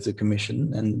together with the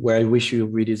Commission, and where I wish you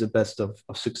really the best of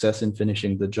success in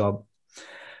finishing the job.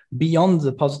 Beyond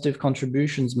the positive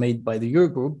contributions made by the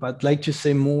Eurogroup, I'd like to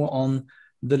say more on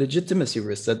the legitimacy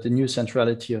risk that the new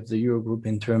centrality of the Eurogroup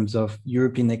in terms of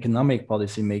European economic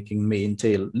policy making may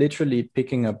entail, literally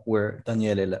picking up where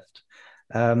Daniele left.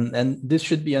 And this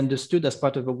should be understood as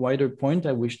part of a wider point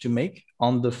I wish to make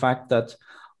on the fact that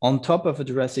on top of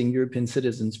addressing European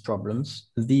citizens'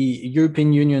 problems, the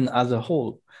European Union as a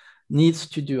whole needs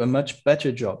to do a much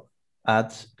better job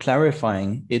at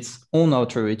clarifying its own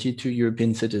authority to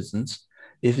European citizens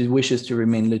if it wishes to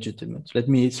remain legitimate. Let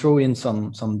me throw in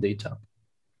some data.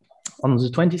 On the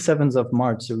 27th of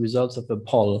March, the results of a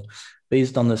poll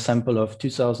based on a sample of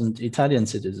 2,000 Italian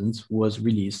citizens was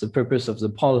released. The purpose of the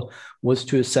poll was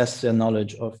to assess their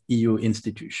knowledge of EU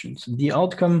institutions. The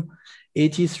outcome,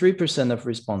 83% of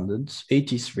respondents,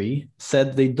 83,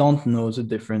 said they don't know the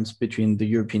difference between the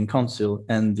European Council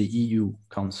and the EU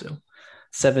Council.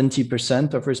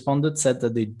 70% of respondents said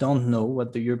that they don't know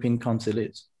what the European Council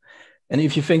is. And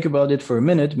if you think about it for a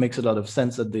minute, it makes a lot of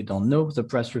sense that they don't know. The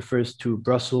press refers to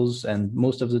Brussels and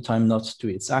most of the time not to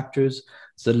its actors.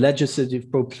 The legislative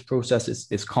process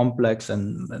is complex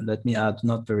and let me add,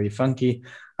 not very funky.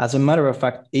 As a matter of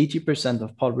fact, 80%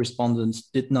 of poll respondents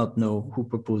did not know who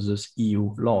proposes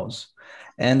EU laws.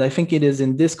 And I think it is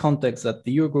in this context that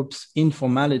the Eurogroup's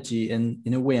informality and,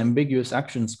 in a way, ambiguous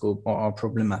action scope are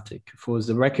problematic. For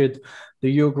the record,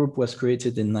 the Eurogroup was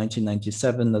created in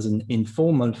 1997 as an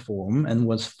informal forum and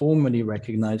was formally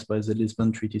recognized by the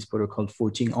Lisbon Treaty's Protocol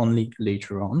 14 only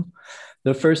later on.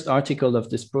 The first article of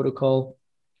this protocol,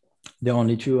 there are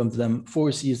only two of them,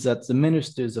 foresees that the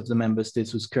ministers of the member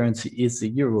states whose currency is the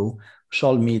euro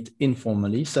shall meet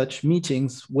informally. Such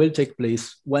meetings will take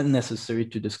place when necessary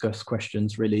to discuss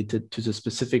questions related to the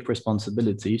specific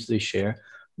responsibilities they share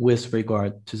with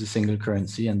regard to the single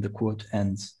currency, and the quote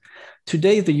ends.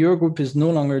 Today, the Eurogroup is no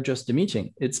longer just a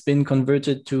meeting. It's been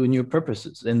converted to new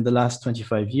purposes. In the last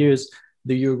 25 years,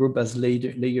 the Eurogroup has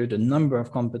layered a number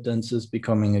of competences,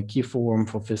 becoming a key forum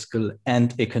for fiscal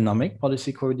and economic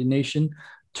policy coordination,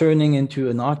 turning into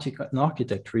an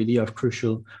architect really of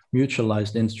crucial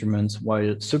mutualized instruments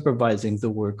while supervising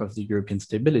the work of the European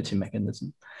Stability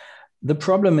Mechanism. The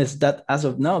problem is that as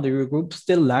of now, the Eurogroup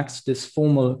still lacks this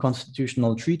formal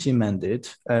constitutional treaty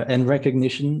mandate and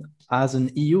recognition as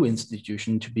an EU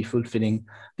institution to be fulfilling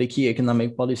the key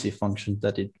economic policy functions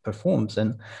that it performs.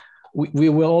 And we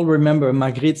will all remember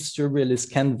Magritte's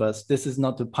surrealist canvas. This is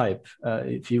not a pipe,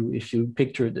 if you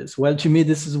picture this. Well, to me,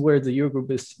 this is where the Eurogroup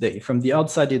is today. From the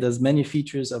outside, it has many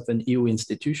features of an EU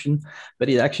institution, but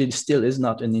it actually still is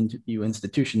not an EU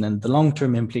institution. And the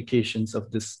long-term implications of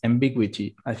this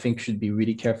ambiguity, I think, should be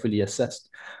really carefully assessed.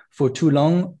 For too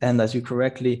long, and as you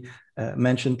correctly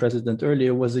mentioned, President,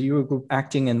 earlier, was the Eurogroup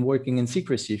acting and working in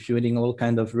secrecy, fueling all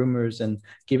kinds of rumors and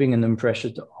giving an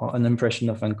impression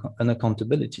of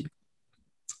unaccountability.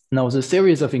 Now, the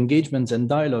series of engagements and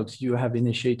dialogues you have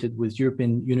initiated with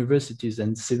European universities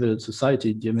and civil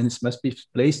society, must be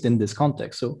placed in this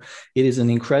context. So it is an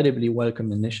incredibly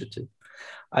welcome initiative.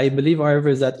 I believe,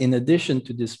 however, that in addition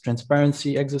to this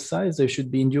transparency exercise, there should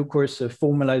be in due course a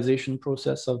formalization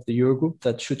process of the Eurogroup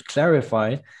that should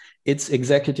clarify its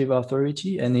executive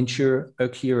authority and ensure a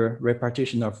clearer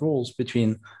repartition of roles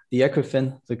between the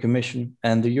ECOFIN, the Commission,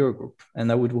 and the Eurogroup. And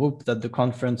I would hope that the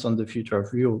Conference on the Future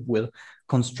of Europe will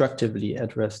constructively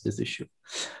address this issue.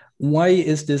 Why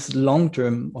is this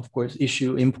long-term, of course,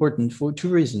 issue important? For two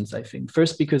reasons, I think.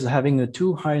 First, because having a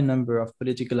too high number of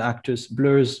political actors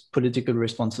blurs political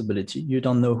responsibility. You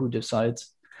don't know who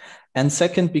decides. And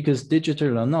second, because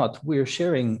digital or not, we're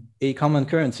sharing a common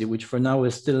currency, which for now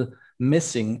is still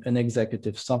missing an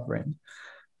executive sovereign.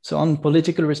 So on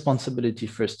political responsibility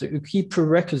first, a key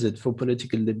prerequisite for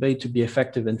political debate to be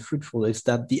effective and fruitful is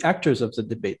that the actors of the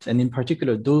debate, and in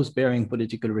particular those bearing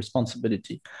political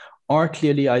responsibility, are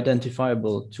clearly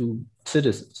identifiable to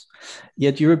citizens.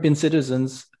 Yet European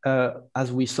citizens,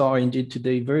 as we saw indeed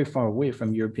today, very far away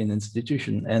from European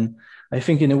institutions. And I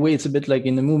think in a way it's a bit like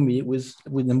in a movie with a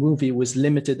movie with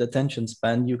limited attention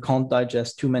span, you can't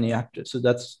digest too many actors. So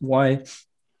that's why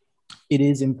it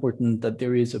is important that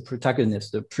there is a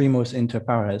protagonist, a primus inter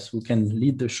pares, who can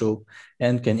lead the show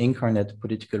and can incarnate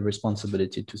political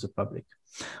responsibility to the public.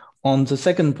 On the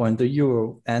second point, the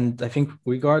euro, and I think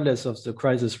regardless of the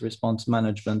crisis response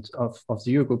management of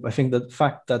the Eurogroup, I think the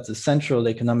fact that the central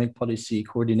economic policy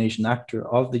coordination actor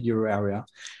of the euro area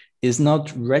is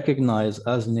not recognized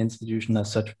as an institution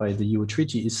as such by the EU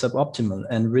treaty is suboptimal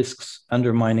and risks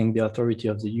undermining the authority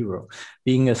of the euro.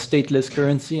 Being a stateless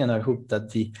currency, and I hope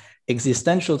that the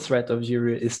existential threat of the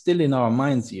euro is still in our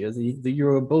minds here, the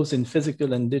euro, both in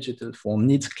physical and digital form,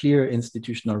 needs clear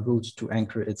institutional roots to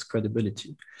anchor its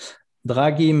credibility.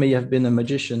 Draghi may have been a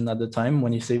magician at the time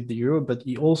when he saved the euro, but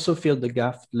he also filled the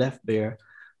gap left bare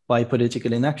by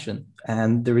political inaction.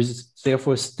 And there is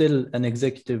therefore still an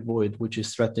executive void, which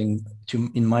is threatening to,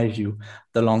 in my view,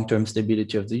 the long-term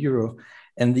stability of the euro.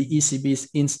 And the ECB's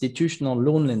institutional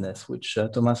loneliness, which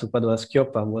Tommaso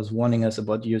Padoa-Schioppa was warning us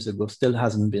about years ago, still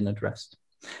hasn't been addressed.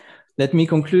 Let me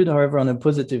conclude, however, on a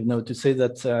positive note to say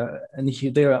that,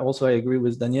 and there also I agree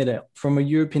with Daniele, from a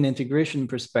European integration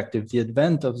perspective, the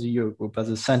advent of the Eurogroup as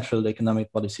a central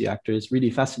economic policy actor is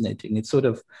really fascinating. It sort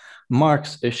of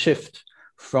marks a shift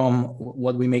from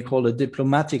what we may call a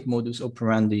diplomatic modus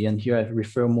operandi, and here I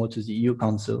refer more to the EU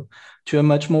Council, to a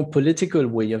much more political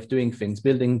way of doing things,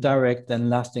 building direct and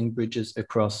lasting bridges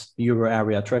across Euro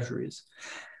area treasuries.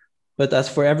 But as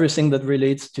for everything that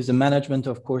relates to the management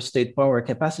of core state power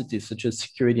capacities, such as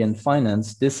security and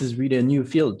finance, this is really a new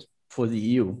field for the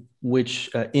EU, which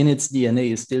in its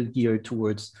DNA is still geared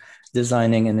towards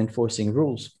designing and enforcing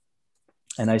rules.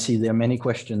 And I see there are many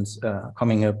questions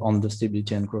coming up on the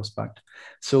Stability and Growth Pact.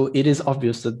 So it is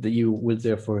obvious that the EU will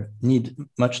therefore need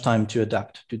much time to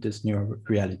adapt to this new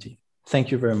reality.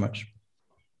 Thank you very much.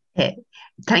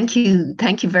 Thank you.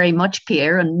 Thank you very much,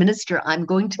 Pierre. And Minister, I'm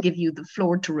going to give you the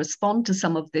floor to respond to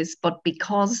some of this, but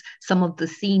because some of the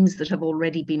themes that have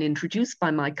already been introduced by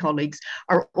my colleagues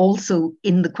are also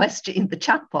in the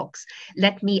chat box,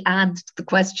 let me add the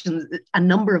questions, a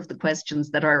number of the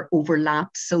questions that are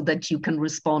overlapped so that you can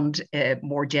respond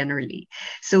more generally.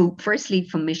 So firstly,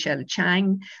 from Michelle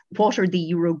Chang, what are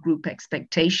the Eurogroup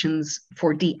expectations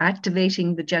for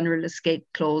deactivating the general escape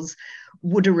clause?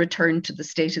 Would a return to the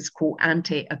status quo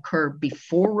ante occur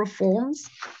before reforms?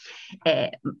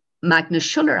 Magnus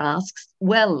Schuller asks,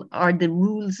 well, are the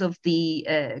rules of the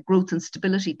Growth and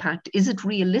Stability Pact, is it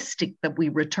realistic that we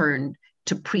return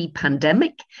to the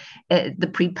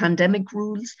pre-pandemic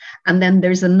rules? And then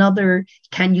there's another,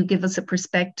 can you give us a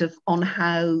perspective on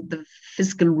how the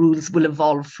fiscal rules will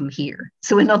evolve from here?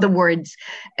 So in other words,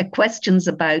 questions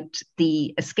about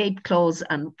the escape clause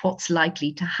and what's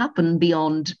likely to happen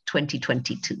beyond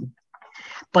 2022.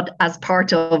 But as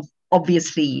part of,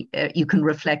 obviously, you can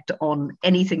reflect on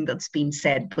anything that's been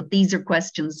said, but these are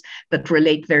questions that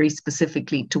relate very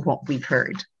specifically to what we've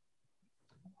heard.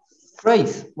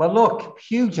 Great. Well, look,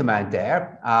 huge amount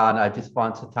there. And I just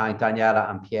want to thank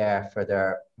Daniela and Pierre for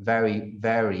their very,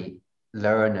 very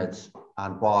learned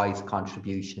and wise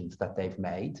contributions that they've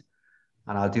made.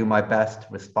 And I'll do my best to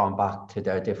respond back to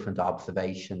their different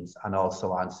observations and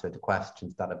also answer the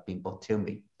questions that have been put to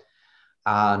me.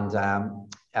 And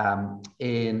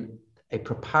in a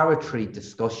preparatory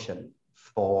discussion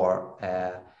for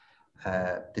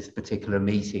this particular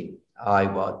meeting,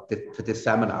 for this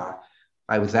seminar,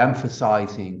 I was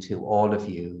emphasizing to all of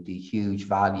you the huge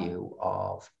value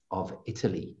of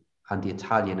Italy and the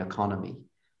Italian economy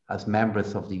as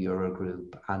members of the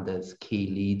Eurogroup and as key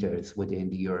leaders within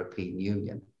the European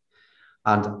Union.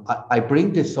 And I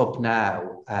bring this up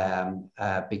now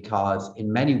because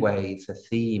in many ways, the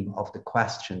theme of the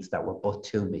questions that were put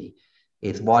to me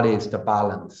is what is the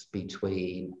balance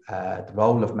between the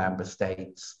role of member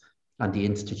states and the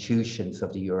institutions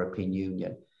of the European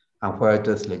Union, and where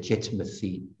does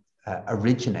legitimacy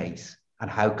originate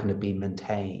and how can it be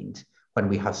maintained when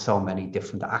we have so many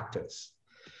different actors?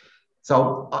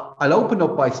 So I'll open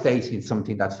up by stating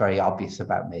something that's very obvious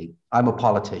about me. I'm a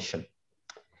politician.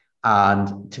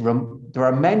 And there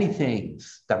are many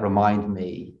things that remind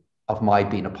me of my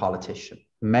being a politician.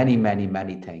 Many, many,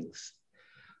 many things.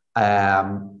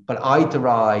 But I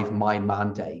derive my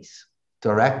mandate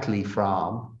directly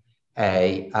from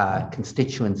a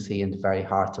constituency in the very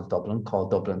heart of Dublin called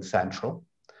Dublin Central.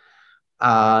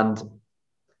 And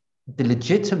the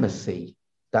legitimacy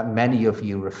that many of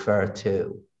you refer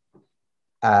to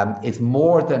is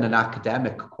more than an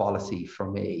academic quality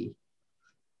for me.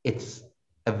 It's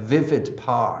a vivid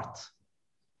part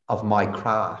of my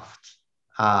craft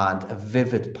and a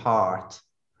vivid part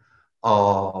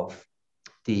of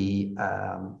the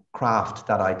craft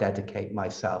that I dedicate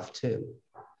myself to.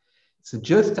 So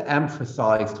just to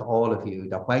emphasize to all of you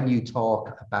that when you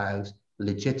talk about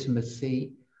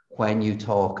legitimacy, when you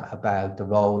talk about the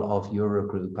role of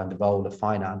Eurogroup and the role of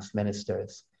finance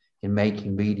ministers in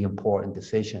making really important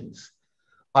decisions,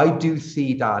 I do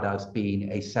see that as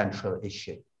being a central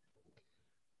issue.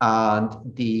 And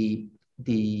the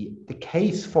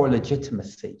case for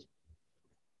legitimacy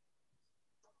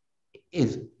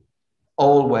is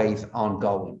always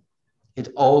ongoing. It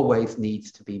always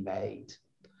needs to be made.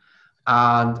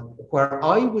 And where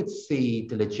I would see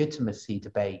the legitimacy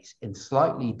debate in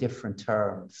slightly different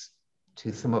terms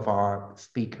to some of our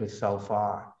speakers so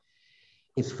far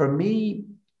is, for me,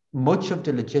 much of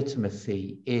the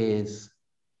legitimacy is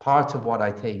part of what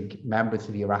I think members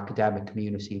of your academic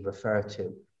community refer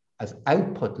to as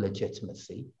output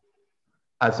legitimacy,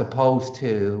 as opposed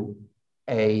to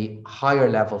a higher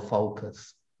level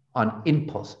focus on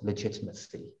input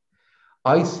legitimacy.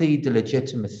 I see the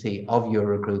legitimacy of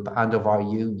Eurogroup and of our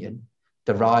union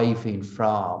deriving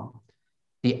from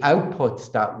the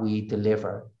outputs that we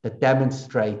deliver that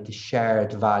demonstrate the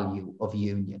shared value of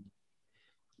union.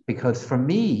 Because for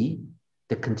me,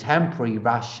 the contemporary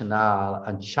rationale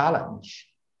and challenge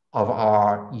of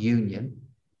our union,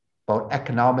 both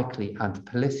economically and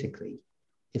politically,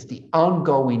 is the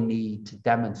ongoing need to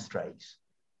demonstrate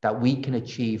that we can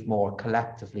achieve more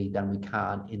collectively than we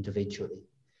can individually.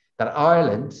 That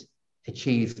Ireland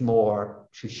achieves more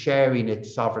through sharing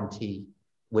its sovereignty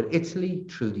with Italy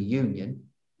through the union,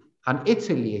 and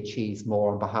Italy achieves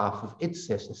more on behalf of its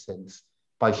citizens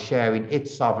by sharing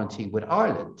its sovereignty with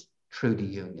Ireland through the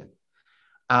union.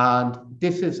 And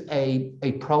this is a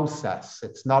process.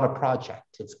 It's not a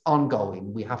project. It's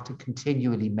ongoing. We have to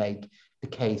continually make the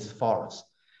case for it.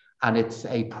 And it's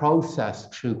a process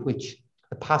through which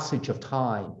the passage of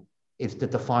time is the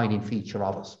defining feature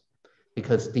of it.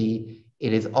 because it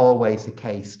is always the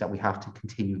case that we have to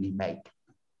continually make.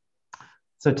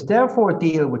 So to therefore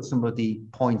deal with some of the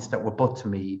points that were put to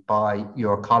me by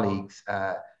your colleagues,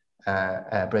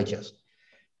 Bridget,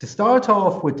 to start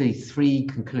off with the three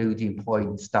concluding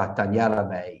points that Daniela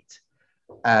made,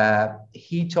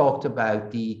 he talked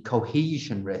about the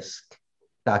cohesion risk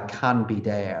that can be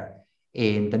there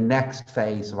in the next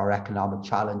phase of our economic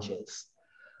challenges.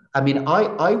 I mean,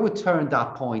 I would turn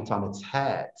that point on its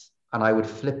head and I would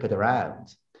flip it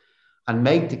around and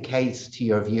make the case to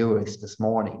your viewers this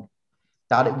morning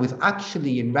that it was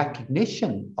actually in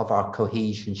recognition of our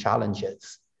cohesion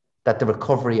challenges that the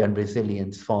Recovery and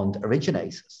Resilience Fund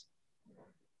originated.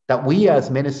 That we as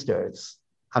ministers,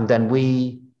 and then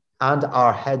we and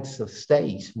our heads of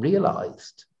state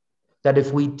realized that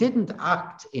if we didn't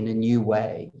act in a new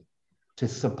way to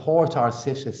support our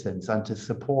citizens and to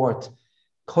support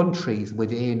countries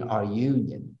within our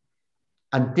union,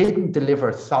 and didn't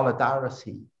deliver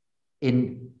solidarity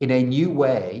in a new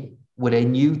way with a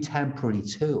new temporary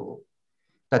tool,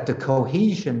 that the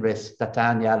cohesion risk that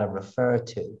Daniela referred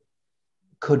to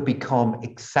could become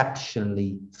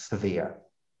exceptionally severe.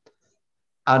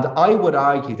 And I would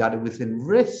argue that it was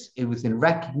in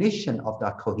recognition of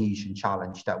that cohesion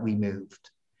challenge that we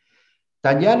moved.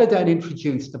 Daniela then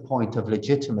introduced the point of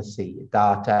legitimacy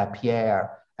that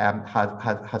Pierre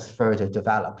has further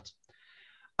developed.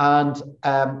 And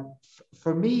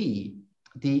for me,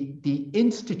 the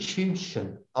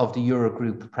institution of the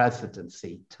Eurogroup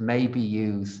presidency, to maybe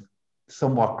use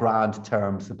somewhat grand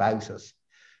terms about it,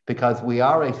 because we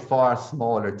are a far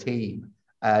smaller team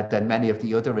than many of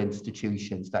the other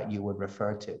institutions that you would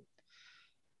refer to.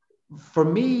 For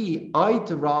me, I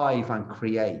derive and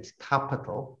create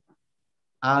capital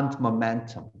and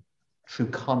momentum through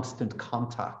constant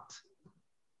contact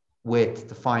with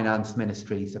the finance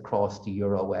ministries across the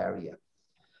Euro area.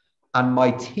 And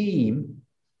my team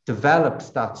develops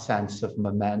that sense of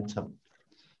momentum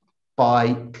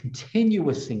by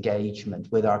continuous engagement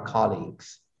with our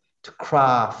colleagues to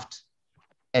craft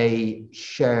a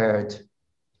shared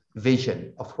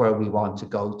vision of where we want to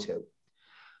go to.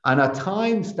 And at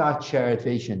times that shared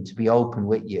vision, to be open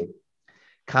with you,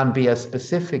 can be as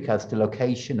specific as the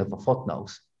location of a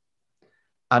footnote.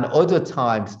 And other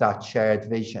times that shared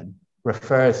vision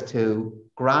refers to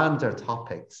grander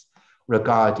topics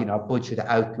regarding our budget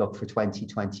outlook for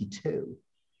 2022,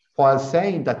 while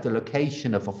saying that the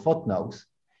location of a footnote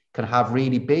can have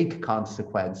really big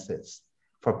consequences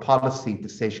for policy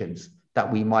decisions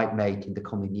that we might make in the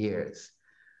coming years.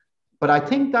 But I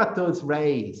think that does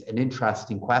raise an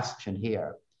interesting question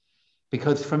here,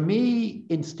 because for me,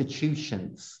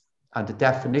 institutions and the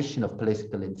definition of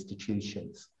political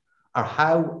institutions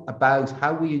are about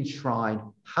how we enshrine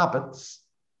habits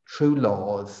through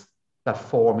laws that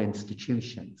form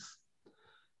institutions.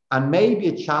 And maybe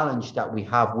a challenge that we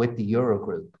have with the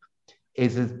Eurogroup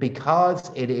is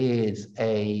because it is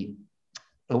a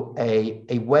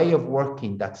way of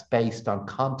working that's based on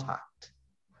contact,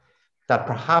 that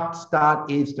perhaps that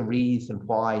is the reason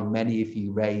why many of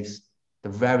you raised the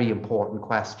very important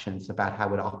questions about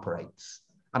how it operates.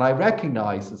 And I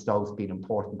recognize as those being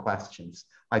important questions.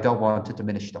 I don't want to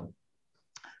diminish them.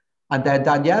 And then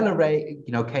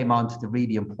Daniela came on to the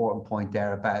really important point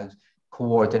there about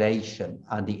coordination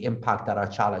and the impact that our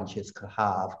challenges could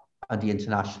have on the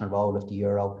international role of the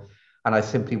euro. And I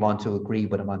simply want to agree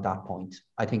with him on that point.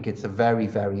 I think it's a very,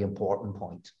 very important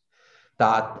point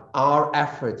that our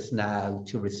efforts now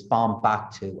to respond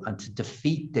back to and to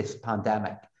defeat this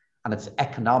pandemic and its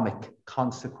economic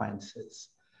consequences,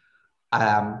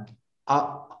 I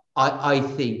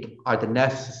think are the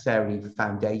necessary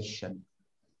foundation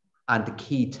and the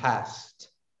key test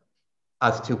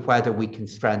as to whether we can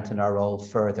strengthen our role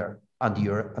further on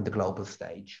the global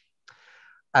stage.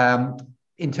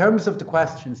 In terms of the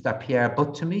questions that Pierre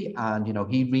put to me, and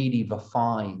he really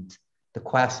refined the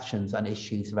questions and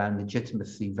issues around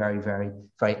legitimacy very, very,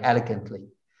 very elegantly.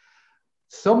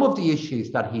 Some of the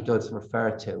issues that he does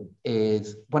refer to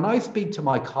is when I speak to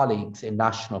my colleagues in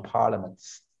national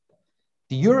parliaments,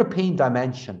 the European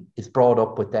dimension is brought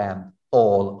up with them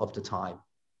all of the time.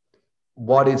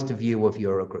 What is the view of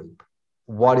Eurogroup?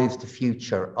 What is the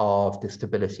future of the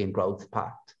Stability and Growth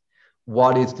Pact?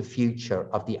 What is the future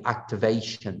of the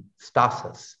activation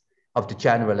status of the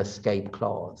General Escape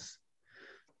Clause?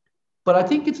 But I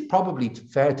think it's probably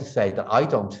fair to say that I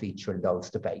don't feature in those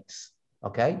debates,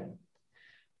 okay?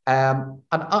 And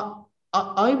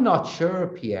I'm not sure,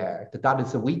 Pierre, that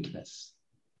is a weakness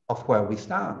of where we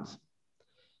stand.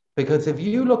 Because if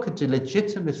you look at the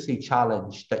legitimacy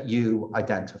challenge that you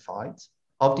identified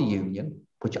of the union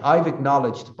which I've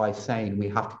acknowledged by saying we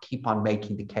have to keep on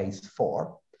making the case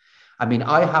for. I mean,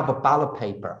 I have a ballot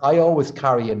paper. I always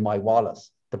carry in my wallet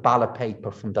the ballot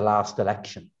paper from the last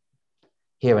election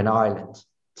here in Ireland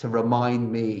to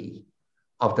remind me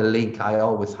of the link I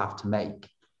always have to make.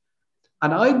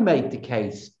 And I'd make the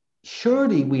case,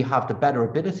 surely we have the better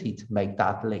ability to make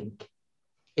that link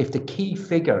if the key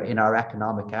figure in our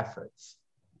economic efforts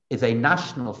is a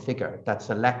national figure that's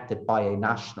elected by a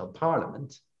national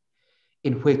parliament,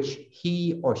 in which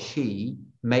he or she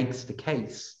makes the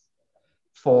case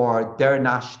for their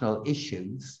national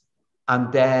issues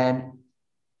and then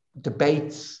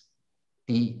debates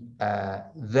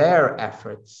their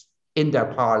efforts in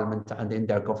their parliament and in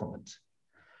their government.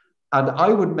 And I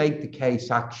would make the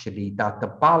case actually that the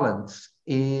balance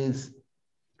is,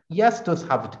 yes, does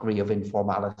have a degree of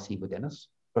informality within it,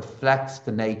 reflects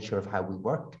the nature of how we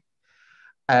work.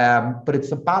 But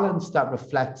it's a balance that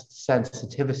reflects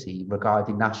sensitivity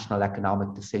regarding national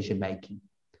economic decision-making.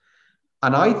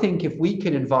 And I think if we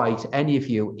can invite any of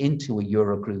you into a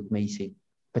Eurogroup meeting,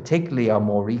 particularly our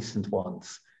more recent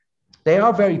ones, they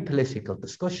are very political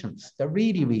discussions. They're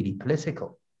really, really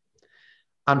political.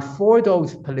 And for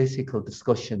those political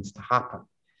discussions to happen,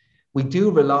 we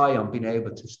do rely on being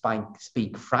able to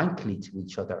speak frankly to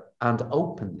each other and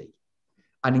openly,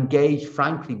 and engage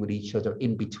frankly with each other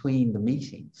in between the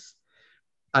meetings.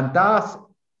 And that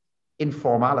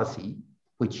informality,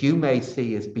 which you may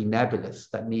see as being nebulous,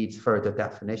 that needs further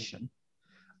definition,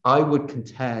 I would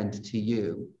contend to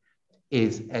you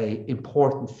is an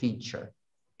important feature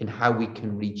in how we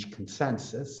can reach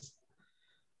consensus.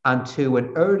 And to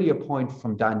an earlier point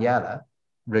from Daniela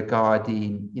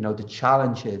regarding, the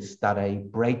challenges that a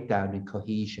breakdown in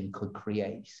cohesion could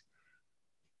create,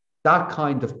 that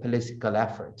kind of political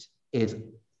effort is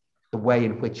the way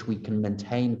in which we can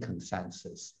maintain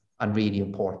consensus on really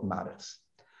important matters.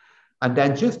 And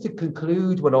then just to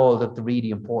conclude with all of the really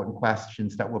important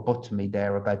questions that were put to me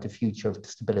there about the future of the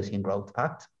Stability and Growth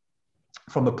Pact.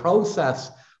 From a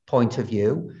process point of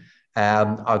view,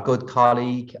 our good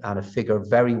colleague and a figure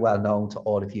very well known to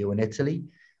all of you in Italy,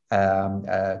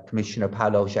 Commissioner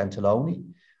Paolo Gentiloni,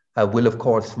 will, of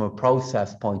course, from a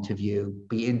process point of view,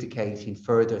 be indicating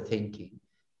further thinking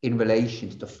in relation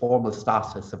to the formal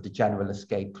status of the General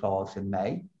Escape Clause in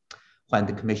May, when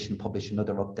the Commission published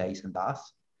another update on that.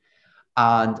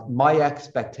 And my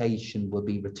expectation will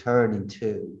be returning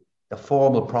to the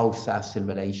formal process in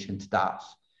relation to that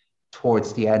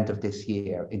towards the end of this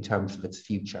year in terms of its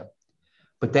future.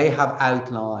 But they have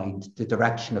outlined the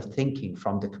direction of thinking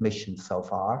from the Commission so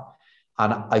far.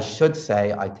 And I should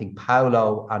say, I think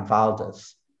Paolo and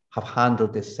Valdis have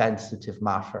handled this sensitive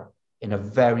matter in a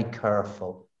very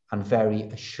careful and very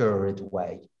assured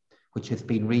way, which has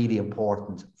been really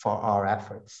important for our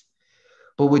efforts.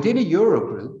 But within a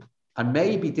Eurogroup, and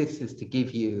maybe this is to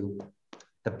give you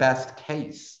the best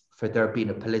case for there being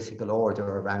a political order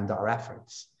around our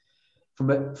efforts,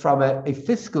 from a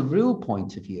fiscal rule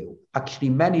point of view, actually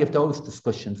many of those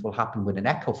discussions will happen with an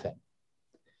ECOFIN,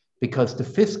 because the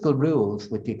fiscal rules,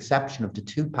 with the exception of the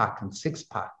 2-pack and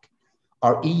 6-pack,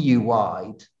 are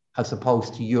EU-wide as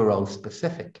opposed to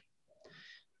Euro-specific.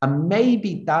 And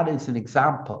maybe that is an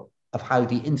example of how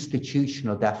the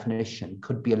institutional definition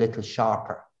could be a little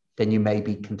sharper than you may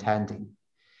be contending.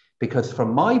 Because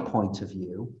from my point of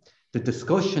view, the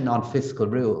discussion on fiscal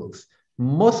rules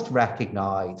must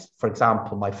recognize, for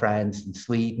example, my friends in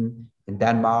Sweden, in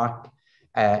Denmark,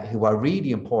 who are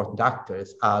really important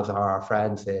actors, as are our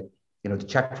friends in the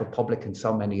Czech Republic and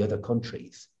so many other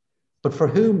countries, but for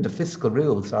whom the fiscal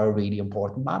rules are a really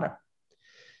important matter.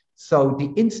 So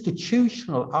the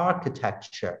institutional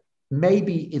architecture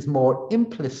maybe is more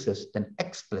implicit than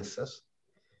explicit,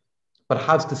 but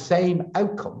has the same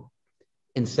outcome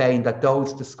in saying that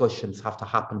those discussions have to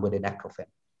happen within ECOFIN.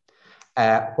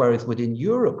 Whereas within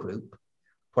Eurogroup,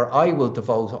 where I will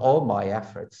devote all my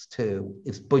efforts to,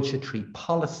 is budgetary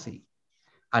policy,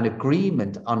 an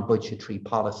agreement on budgetary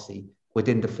policy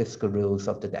within the fiscal rules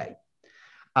of the day.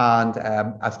 And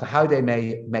as to how they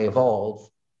may evolve,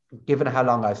 given how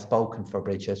long I've spoken for,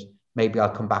 Bridget, maybe I'll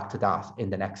come back to that in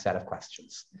the next set of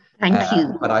questions. Thank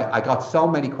you. But I got so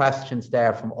many questions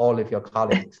there from all of your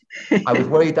colleagues. I was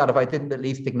worried that if I didn't at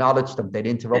least acknowledge them, they'd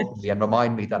interrupt me and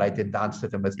remind me that I didn't answer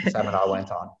them as the seminar went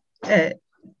on.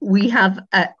 We have,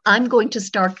 I'm going to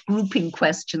start grouping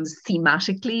questions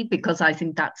thematically because I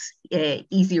think that's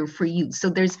easier for you. So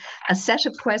there's a set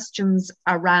of questions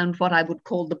around what I would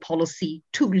call the policy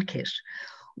toolkit.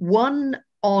 One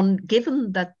on,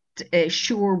 given that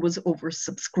SURE was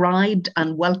oversubscribed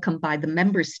and welcomed by the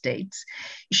member states,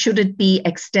 should it be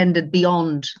extended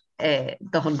beyond the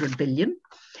 100 billion?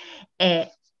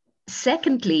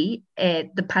 Secondly,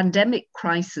 the pandemic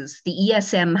crisis, the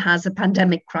ESM has a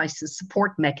pandemic crisis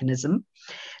support mechanism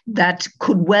that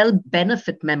could well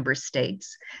benefit member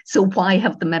states. So why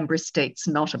have the member states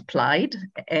not applied?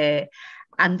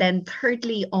 And then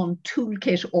thirdly, on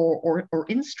toolkit or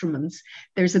instruments,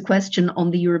 there's a question on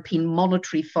the European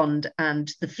Monetary Fund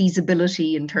and the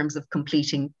feasibility in terms of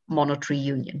completing monetary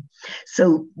union.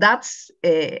 So that's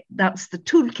the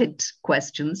toolkit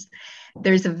questions.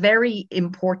 There's a very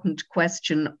important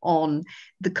question on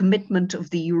the commitment of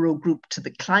the Eurogroup to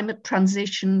the climate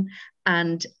transition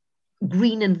and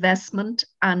green investment,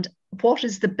 and what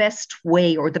is the best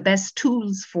way or the best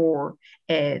tools for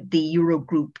the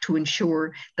Eurogroup to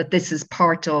ensure that this is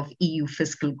part of EU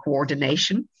fiscal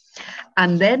coordination.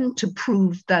 And then to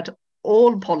prove that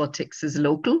all politics is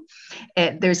local.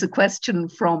 There's a question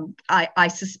from, I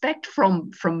suspect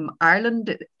from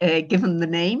Ireland, given the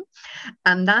name,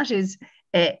 and that is,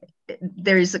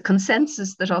 there is a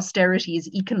consensus that austerity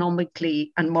is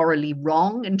economically and morally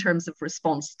wrong in terms of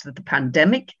response to the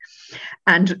pandemic.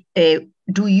 And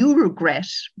do you regret,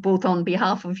 both on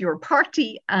behalf of your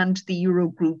party and the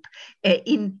Eurogroup,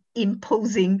 in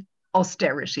imposing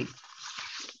austerity?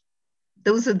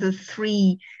 Those are the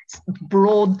three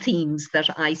broad themes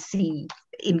that I see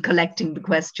in collecting the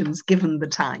questions, given the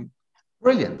time.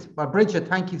 Brilliant. Well, Bridget,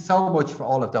 thank you so much for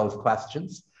all of those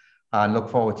questions. And look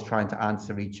forward to trying to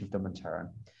answer each of them in turn.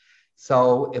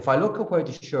 So if I look at where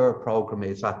the SURE programme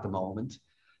is at the moment,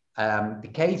 the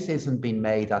case isn't being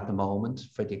made at the moment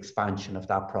for the expansion of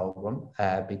that programme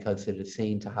because it is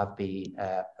seen to have been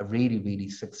a really, really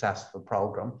successful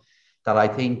programme that I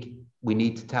think we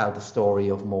need to tell the story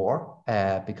of more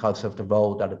because of the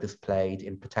role that it has played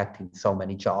in protecting so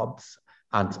many jobs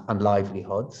and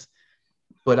livelihoods.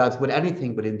 But as with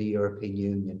anything within the European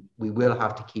Union, we will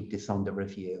have to keep this under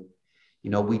review. You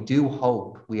know, we do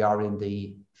hope we are in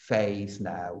the phase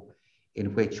now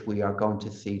in which we are going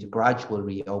to see the gradual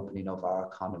reopening of our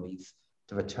economies,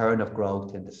 the return of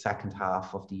growth in the second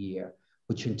half of the year,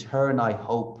 which in turn I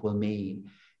hope will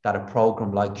mean that a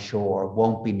programme like SURE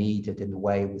won't be needed in the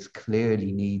way it was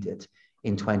clearly needed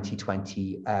in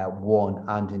 2021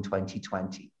 and in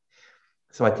 2020.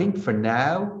 So I think for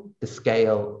now, the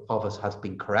scale of it has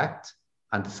been correct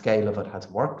and the scale of it has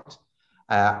worked.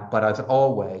 But as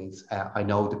always, I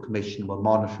know the Commission will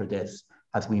monitor this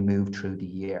as we move through the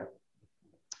year.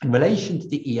 In relation to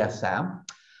the ESM,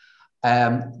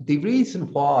 the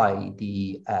reason why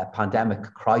the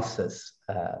pandemic crisis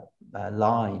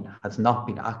line has not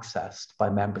been accessed by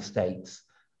member states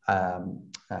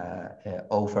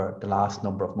over the last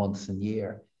number of months and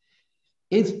year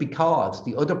is because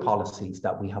the other policies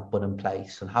that we have put in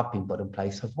place and have been put in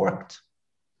place have worked.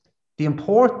 The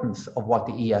importance of what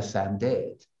the ESM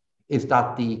did is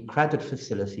that the credit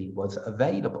facility was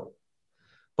available.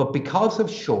 But because of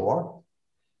SURE,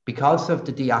 because of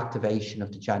the deactivation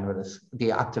of the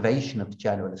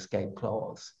general escape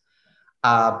clause,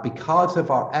 because of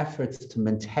our efforts to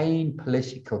maintain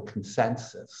political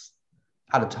consensus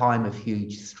at a time of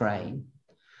huge strain,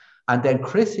 and then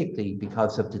critically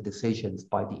because of the decisions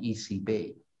by the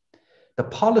ECB, the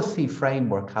policy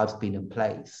framework has been in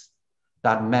place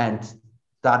that meant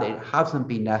that it hasn't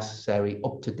been necessary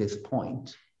up to this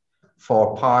point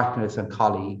for partners and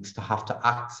colleagues to have to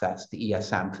access the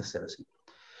ESM facility.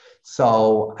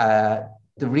 So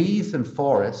the reason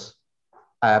for it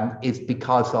is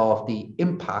because of the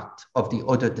impact of the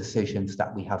other decisions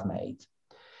that we have made.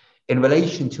 In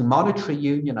relation to monetary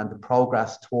union and the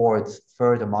progress towards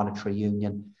further monetary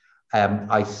union,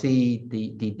 I see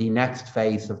the next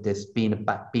phase of this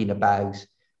being about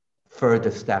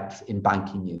further steps in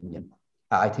banking union.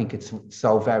 I think it's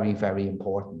so very, very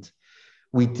important.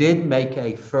 We did make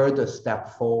a further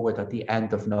step forward at the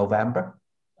end of November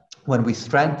when we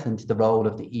strengthened the role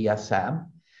of the ESM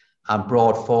and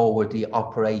brought forward the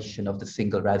operation of the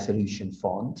Single Resolution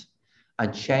Fund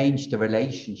and changed the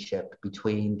relationship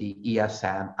between the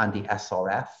ESM and the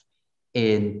SRF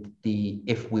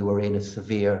if we were in a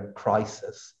severe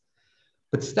crisis.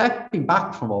 But stepping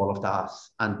back from all of that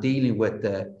and dealing with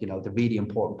the really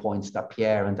important points that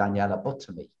Pierre and Daniela put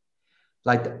to me,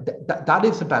 like that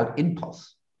is about input.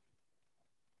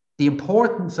 The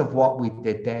importance of what we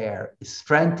did there is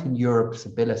strengthen Europe's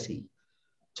ability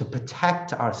to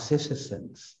protect our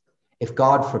citizens if,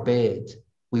 God forbid,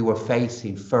 we were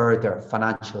facing further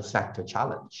financial sector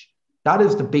challenge. That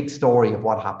is the big story of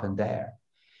what happened there.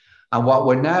 And what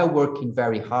we're now working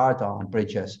very hard on,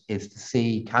 Bridget, is to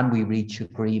see, can we reach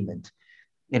agreement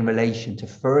in relation to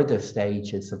further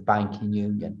stages of banking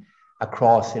union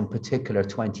across, in particular,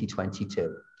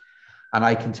 2022. And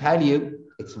I can tell you,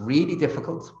 it's really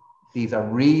difficult. These are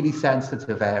really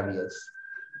sensitive areas.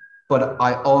 But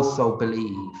I also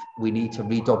believe we need to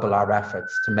redouble our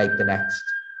efforts to make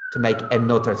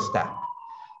another step.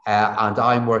 And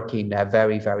I'm working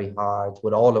very, very hard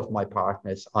with all of my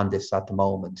partners on this at the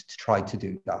moment to try to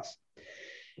do that.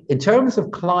 In terms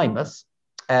of climate,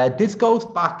 this goes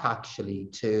back actually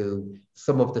to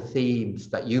some of the themes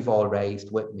that you've all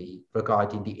raised with me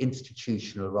regarding the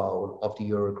institutional role of the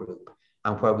Eurogroup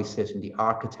and where we sit in the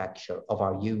architecture of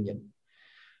our union.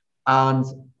 And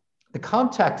the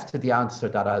context to the answer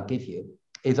that I'll give you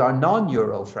is our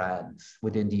non-Euro friends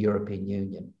within the European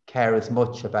Union care as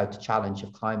much about the challenge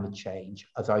of climate change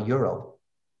as our Euro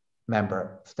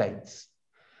member states.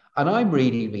 And I'm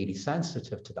really, really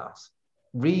sensitive to that.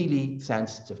 Really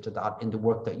sensitive to that in the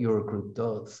work that Eurogroup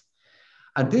does.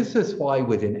 And this is why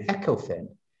within ECOFIN,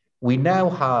 we now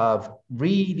have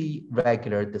really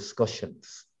regular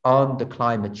discussions on the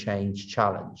climate change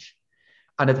challenge.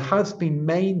 And it has been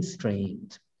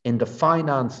mainstreamed in the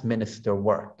finance minister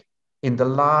work in the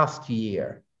last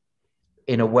year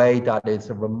in a way that is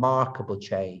a remarkable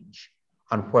change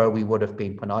on where we would have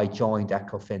been when I joined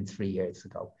ECOFIN 3 years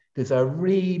ago. There's a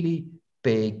really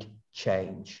big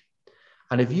change.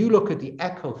 And if you look at the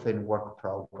ECOFIN work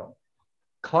programme,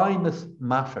 climate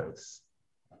matters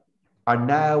are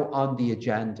now on the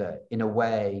agenda in a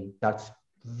way that's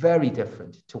very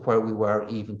different to where we were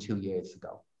even 2 years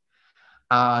ago.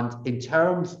 And in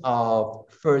terms of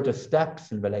further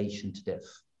steps in relation to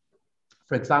this,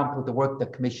 for example, the work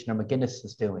that Commissioner McGuinness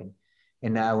is doing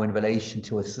now in relation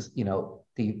to a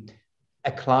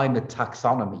climate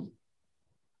taxonomy,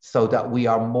 so that we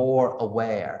are more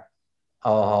aware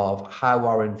of how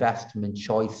our investment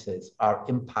choices are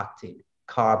impacting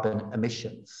carbon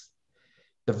emissions.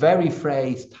 The very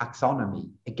phrase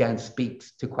taxonomy again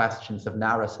speaks to questions of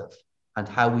narrative and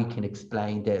how we can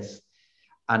explain this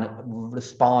and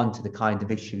respond to the kind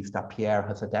of issues that Pierre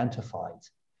has identified.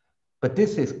 But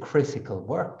this is critical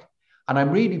work. And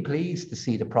I'm really pleased to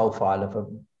see the profile of it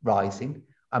rising.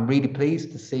 I'm really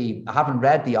pleased to see, I haven't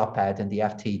read the op-ed in the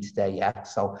FT today yet,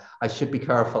 so I should be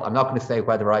careful. I'm not going to say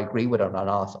whether I agree with it or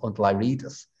not until I read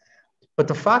it. But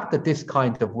the fact that this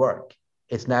kind of work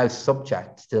is now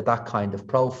subject to that kind of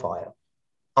profile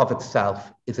of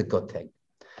itself is a good thing.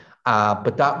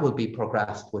 But that will be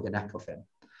progressed within ECOFIN.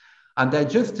 And then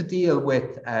just to deal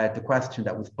with the question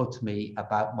that was put to me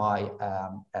about my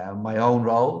own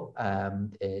role,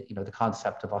 the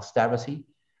concept of austerity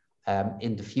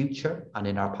in the future and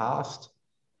in our past.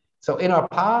 So in our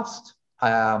past,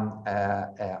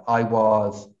 I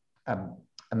was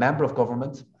a member of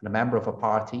government and a member of a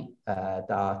party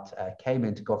that came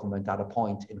into government at a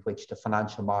point in which the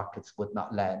financial markets would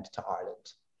not lend to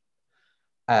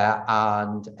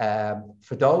Ireland.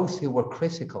 For those who were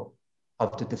critical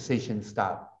of the decisions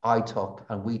that I took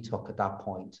and we took at that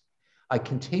point, I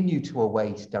continue to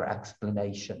await their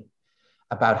explanation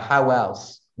about how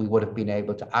else we would have been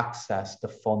able to access the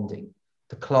funding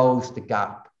to close the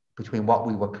gap between what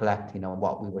we were collecting and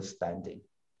what we were spending.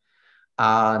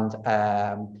 And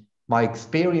my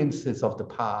experiences of the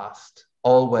past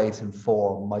always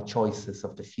inform my choices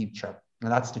of the future.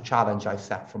 And that's the challenge I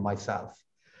set for myself.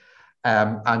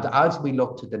 And as we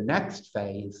look to the next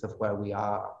phase of where we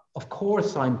are, of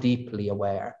course, I'm deeply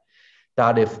aware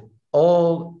that if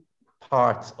all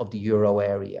parts of the euro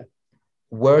area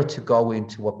were to go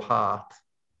into a path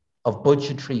of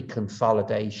budgetary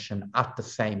consolidation at the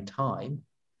same time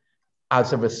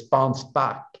as a response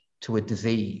back to a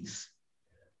disease,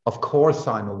 of course,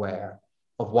 I'm aware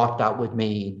of what that would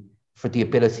mean for the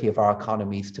ability of our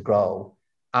economies to grow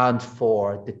and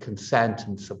for the consent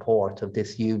and support of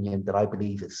this union that I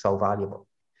believe is so valuable.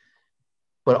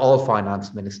 But all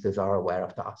finance ministers are aware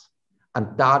of that.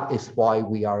 And that is why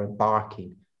we are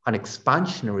embarking on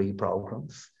expansionary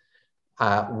programs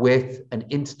with an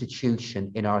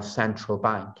institution in our central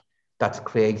bank that's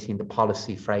creating the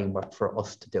policy framework for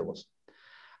us to do it.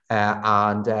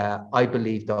 I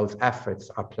believe those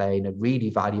efforts are playing a really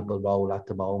valuable role at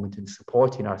the moment in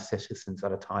supporting our citizens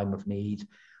at a time of need.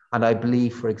 And I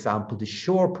believe, for example, the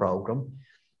SURE programme,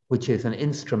 which is an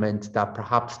instrument that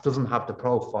perhaps doesn't have the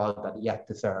profile that it yet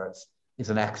deserves, is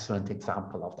an excellent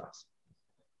example of that.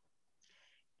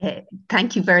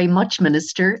 Thank you very much,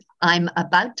 Minister. I'm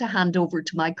about to hand over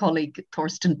to my colleague,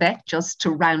 Thorsten Beck, just to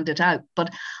round it out.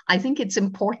 But I think it's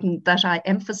important that I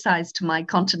emphasise to my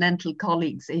continental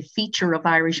colleagues a feature of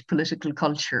Irish political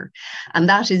culture, and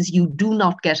that is you do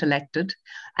not get elected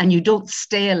And you don't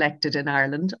stay elected in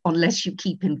Ireland unless you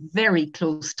keep in very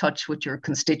close touch with your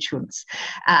constituents.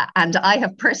 And I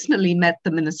have personally met the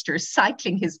minister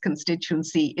cycling his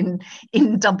constituency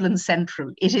in Dublin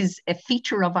Central. It is a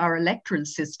feature of our electoral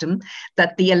system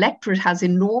that the electorate has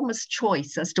enormous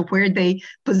choice as to where they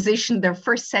position their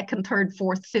first, second, third,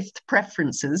 fourth, fifth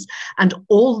preferences, and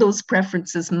all those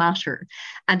preferences matter.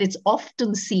 And it's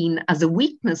often seen as a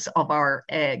weakness of our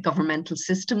governmental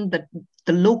system that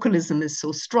the localism is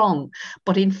so strong.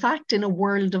 But in fact, in a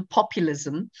world of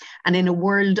populism and in a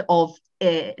world of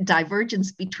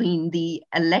divergence between the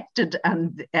elected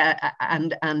and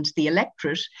the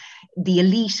electorate, the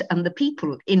elite and the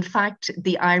people, in fact,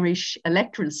 the Irish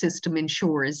electoral system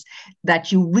ensures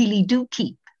that you really do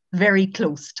keep very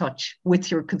close touch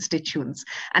with your constituents,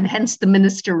 and hence the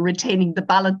minister retaining the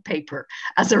ballot paper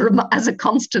as a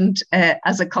constant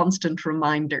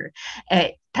reminder.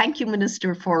 Thank you,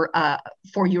 Minister, for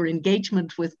your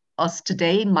engagement with us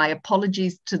today. My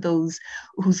apologies to those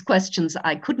whose questions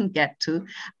I couldn't get to,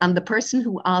 and the person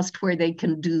who asked where they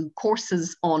can do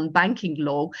courses on banking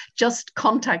law, just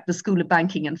contact the School of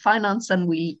Banking and Finance and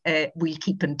we'll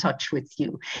keep in touch with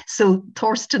you. So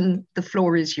Thorsten, the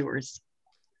floor is yours.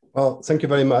 Well, thank you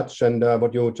very much. And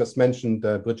what you just mentioned,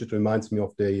 Bridget, reminds me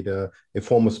of a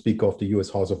former speaker of the US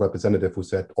House of Representatives who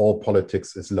said all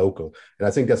politics is local. And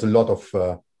I think there's a lot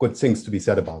of good things to be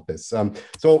said about this.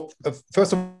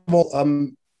 First of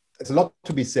all, there's a lot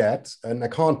to be said, and I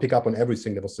can't pick up on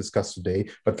everything that was discussed today.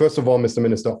 But first of all, Mr.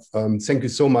 Minister, thank you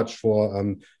so much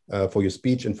for your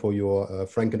speech and for your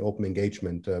frank and open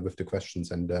engagement with the questions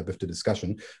and with the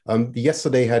discussion. We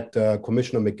yesterday had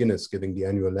Commissioner McGuinness giving the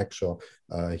annual lecture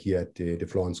here at the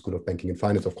Florence School of Banking and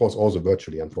Finance, of course, also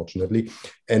virtually, unfortunately,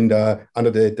 and under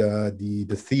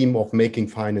the theme of making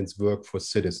finance work for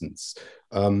citizens,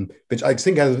 which I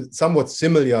think has a somewhat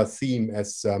similar theme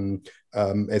as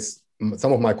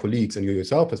some of my colleagues and you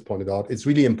yourself has pointed out. It's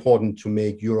really important to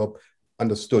make Europe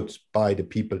understood by the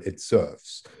people it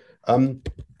serves.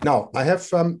 Now, I have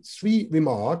 3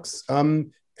 remarks.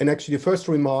 And actually, the first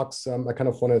remarks, I kind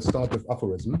of want to start with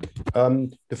aphorism.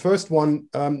 The first one,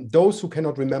 those who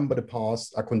cannot remember the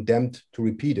past are condemned to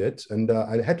repeat it. And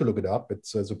I had to look it up.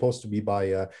 It's supposed to be by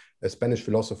a Spanish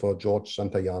philosopher, George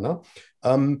Santayana.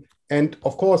 And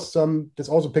of course, this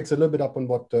also picks a little bit up on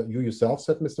what you yourself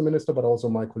said, Mr. Minister, but also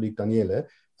my colleague Daniele.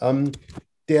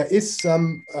 There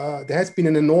has been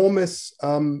an enormous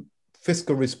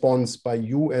fiscal response by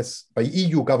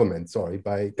EU governments,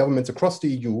 by governments across the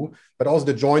EU, but also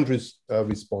the joint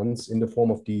response in the form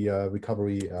of the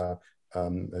recovery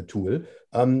tool.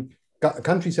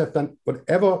 Countries have done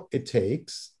whatever it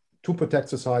takes to protect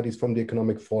societies from the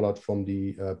economic fallout from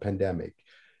the pandemic.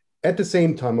 At the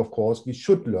same time, of course, we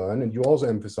should learn, and you also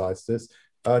emphasized this,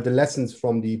 the lessons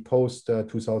from the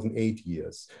post-2008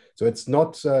 years. So it's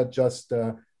not just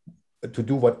to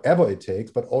do whatever it takes,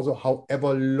 but also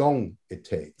however long it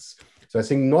takes. So I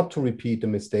think not to repeat the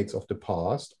mistakes of the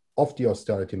past, of the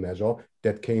austerity measure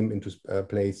that came into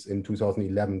place in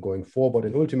 2011 going forward,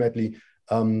 and ultimately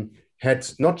had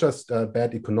not just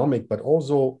bad economic, but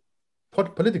also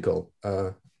political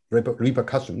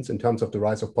repercussions in terms of the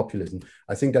rise of populism.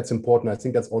 I think that's important. I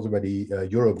think that's also where the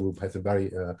Eurogroup has a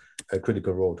very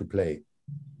critical role to play.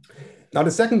 Now,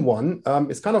 the second one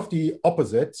is kind of the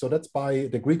opposite. So that's by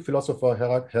the Greek philosopher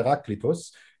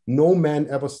Heraclitus. No man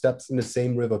ever steps in the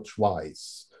same river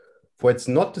twice, for it's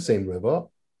not the same river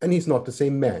and he's not the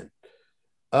same man.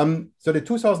 So the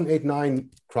 2008-9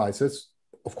 crisis,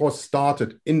 of course,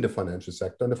 started in the financial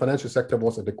sector, and the financial sector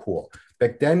was at the core.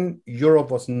 Back then, Europe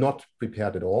was not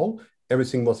prepared at all.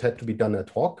 Everything had to be done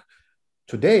ad hoc.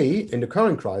 Today, in the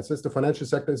current crisis, the financial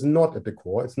sector is not at the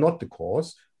core. It's not the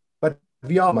cause, but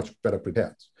we are much better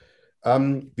prepared.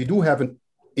 We do have an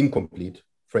incomplete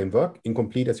framework,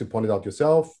 incomplete, as you pointed out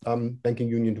yourself, banking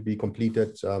union to be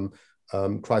completed,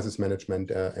 crisis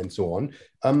management, and so on.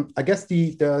 I guess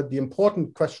the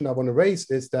important question I want to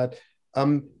raise is that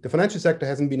the financial sector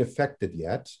hasn't been affected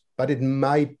yet, but it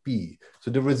might be.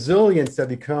 So the resilience that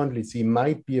we currently see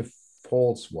might be a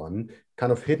false one,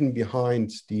 kind of hidden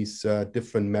behind these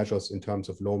different measures in terms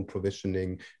of loan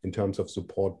provisioning, in terms of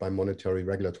support by monetary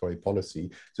regulatory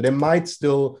policy. So there might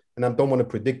still, and I don't want to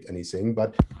predict anything,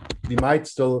 but we might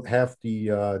still have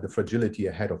the fragility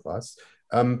ahead of us.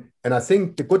 And I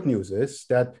think the good news is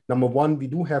that, number one, we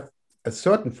do have a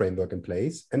certain framework in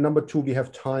place, and number two, we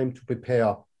have time to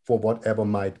prepare for whatever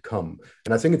might come.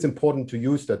 And I think it's important to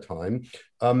use that time.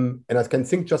 And I can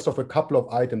think just of a couple of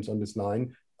items on this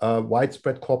line.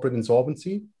 Widespread corporate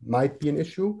insolvency might be an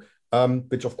issue,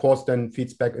 which of course then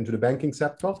feeds back into the banking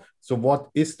sector. So what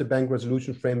is the bank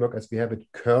resolution framework as we have it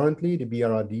currently, the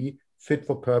BRRD, fit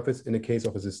for purpose in the case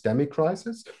of a systemic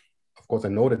crisis. Of course, I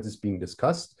know that this is being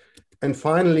discussed. And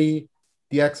finally,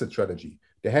 the exit strategy.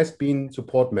 There has been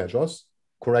support measures,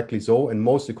 correctly so, and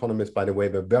most economists, by the way,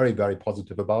 were very, very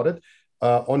positive about it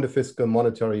on the fiscal,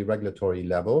 monetary, regulatory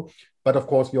level. But of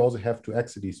course, we also have to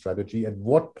exit the strategy. At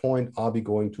what point are we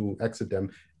going to exit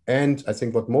them? And I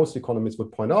think what most economists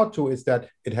would point out to is that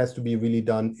it has to be really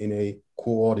done in a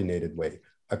coordinated way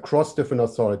across different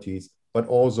authorities, but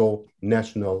also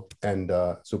national and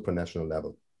supranational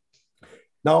level.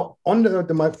 Now, on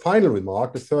my final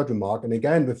remark, the third remark, and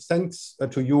again, with thanks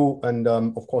to you and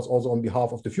of course also on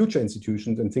behalf of the future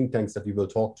institutions and think tanks that we will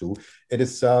talk to, it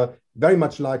is very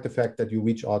much like the fact that you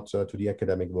reach out to the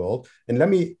academic world. And let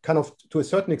me kind of, to a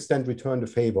certain extent, return the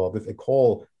favor with a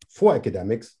call for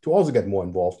academics to also get more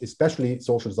involved, especially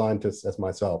social scientists as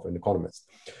myself, an economist.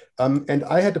 And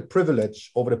I had the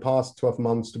privilege over the past 12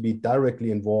 months to be directly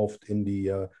involved in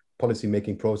the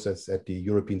policy-making process at the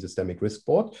European Systemic Risk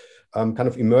Board, kind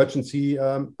of emergency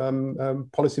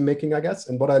policy-making, I guess.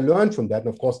 And what I learned from that,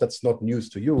 and of course that's not news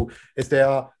to you, is there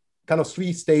are kind of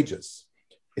 3 stages,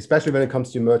 especially when it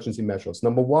comes to emergency measures.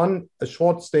 Number 1, a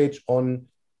short stage on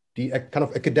the kind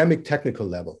of academic technical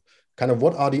level. Kind of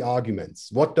what are the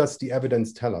arguments? What does the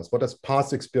evidence tell us? What does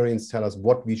past experience tell us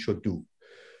what we should do?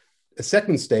 A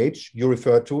second stage you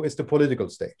refer to is the political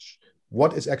stage.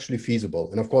 What is actually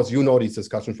feasible? And of course, you know these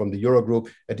discussions from the Eurogroup.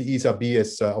 At the ECB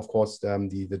is, of course,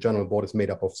 the general board is made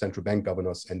up of central bank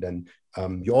governors. And then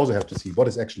you also have to see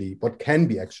what can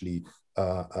be actually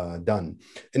done.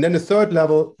 And then the third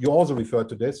level, you also refer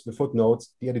to this, the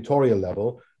footnotes, the editorial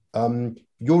level.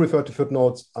 You refer to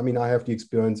footnotes. I mean, I have the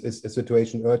experience, is a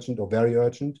situation urgent or very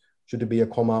urgent? Should it be a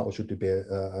comma or should it be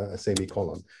a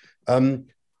semicolon?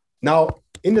 Now,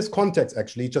 in this context,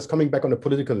 actually, just coming back on a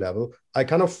political level, I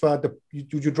kind of,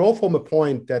 you draw from a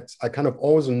point that I kind of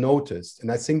also noticed,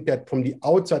 and I think that from the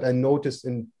outside, I noticed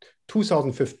in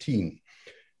 2015,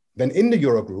 when in the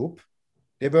Eurogroup,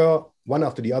 there were, one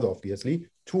after the other, obviously,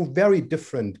 2 very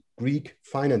different Greek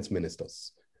finance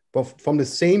ministers, both from the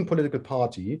same political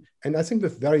party, and I think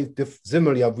with very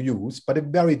similar views, but a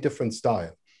very different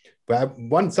style.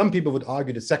 Where some people would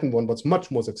argue the second one was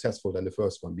much more successful than the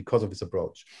first one because of his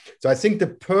approach. So I think the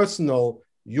personal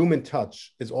human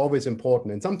touch is always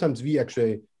important. And sometimes we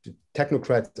actually,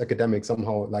 technocrats, academics,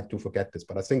 somehow like to forget this.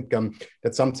 But I think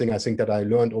that's something I think that I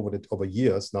learned over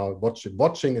years now,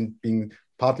 watching and being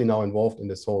partly now involved in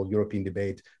this whole European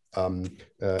debate and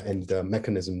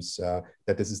mechanisms,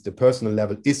 that this is the personal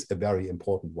level is a very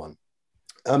important one.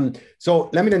 So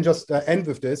let me then just end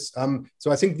with this. So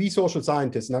I think we social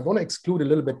scientists, and I want to exclude a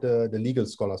little bit the legal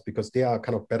scholars because they are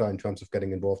kind of better in terms of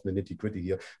getting involved in the nitty-gritty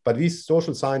here. But we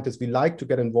social scientists, we like to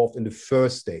get involved in the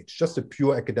first stage, just a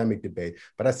pure academic debate.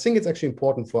 But I think it's actually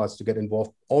important for us to get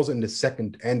involved also in the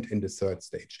second and in the third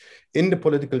stage, in the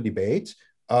political debate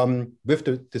with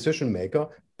the decision maker,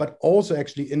 but also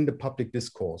actually in the public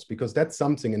discourse, because that's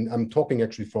something, and I'm talking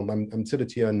actually from, I'm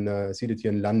seated here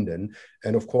in London,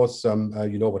 and of course,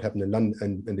 you know what happened in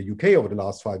London, in the UK over the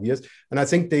last 5 years, and I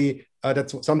think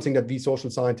that's something that we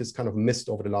social scientists kind of missed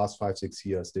over the last 5-6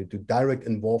 years, the direct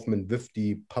involvement with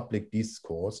the public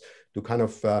discourse to kind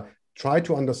of try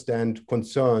to understand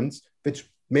concerns which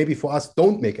maybe for us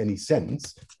don't make any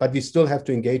sense, but we still have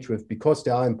to engage with because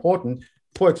they are important,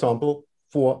 for example,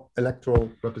 for electoral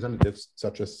representatives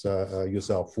such as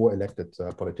yourself, for elected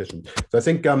politicians. So I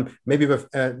think maybe we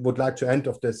would like to end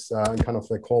of this kind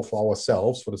of a call for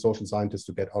ourselves, for the social scientists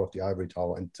to get out of the ivory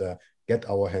tower and get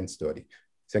our hands dirty.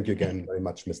 Thank you again very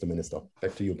much, Mr. Minister.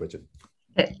 Back to you, Bridget.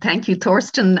 Thank you,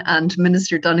 Thorsten, and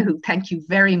Minister Donoghue. Thank you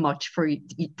very much for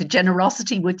the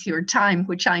generosity with your time,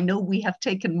 which I know we have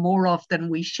taken more of than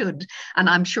we should. And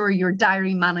I'm sure your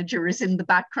diary manager is in the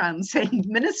background saying,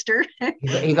 Minister.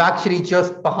 He's actually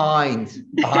just behind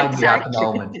exactly. Me at the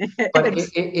moment. But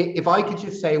if I could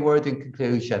just say a word in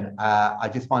conclusion, I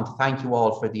just want to thank you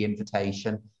all for the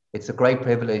invitation. It's a great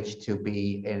privilege to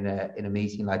be in a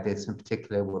meeting like this, in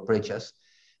particular with Bridget,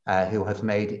 who has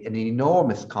made an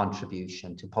enormous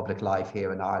contribution to public life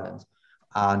here in Ireland.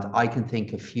 And I can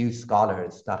think of few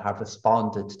scholars that have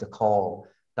responded to the call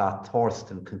that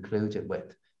Thorsten concluded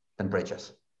with than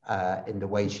Bridget in the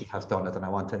way she has done it. And I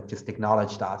want to just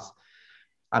acknowledge that.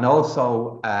 And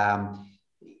also,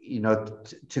 you know,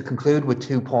 to conclude with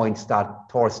 2 points that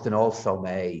Thorsten also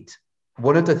made.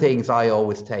 One of the things I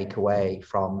always take away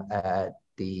from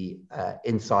the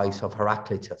insight of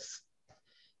Heraclitus,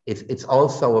 it's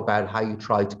also about how you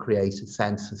try to create a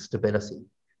sense of stability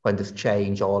when there's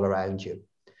change all around you.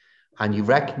 And you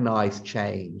recognize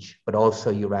change, but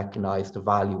also you recognize the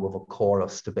value of a core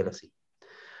of stability.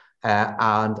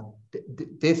 And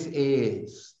this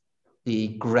is the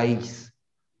great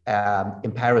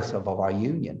imperative of our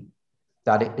union,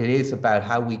 that it is about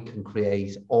how we can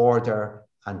create order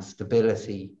and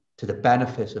stability to the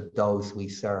benefit of those we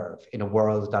serve in a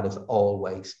world that is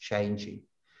always changing.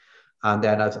 And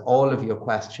then, as all of your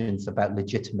questions about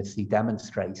legitimacy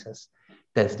demonstrated,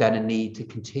 there's then a need to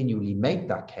continually make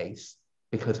that case,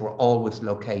 because we're always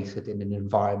located in an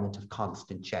environment of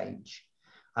constant change.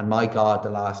 And my God, the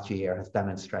last year has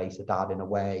demonstrated that in a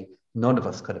way none of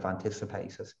us could have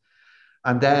anticipated.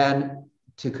 And then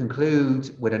to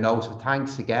conclude with a note of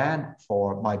thanks again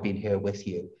for my being here with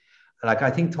you. Like, I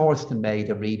think Thorsten made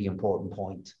a really important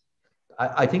point.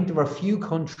 I think there are few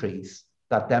countries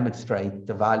that demonstrate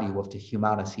the value of the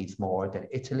humanities more than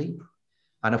Italy.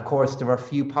 And of course, there are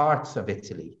few parts of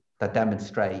Italy that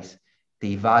demonstrate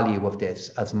the value of this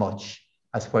as much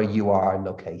as where you are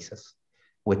located,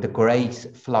 with the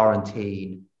great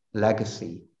Florentine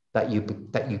legacy that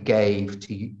you gave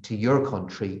to your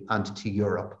country and to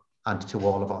Europe and to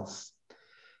all of us.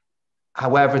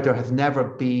 However, there has never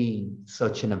been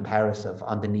such an imperative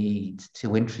on the need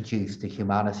to introduce the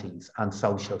humanities and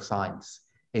social science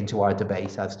into our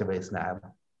debate as there is now.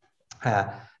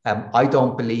 I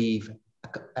don't believe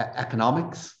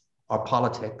economics or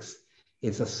politics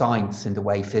is a science in the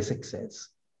way physics is,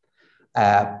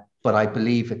 but I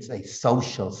believe it's a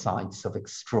social science of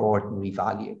extraordinary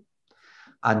value.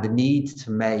 And the need to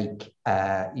make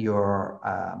your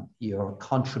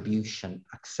contribution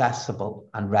accessible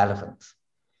and relevant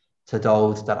to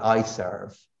those that I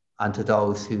serve and to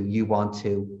those who you want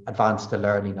to advance the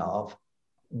learning of,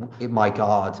 my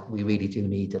God, we really do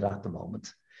need it at the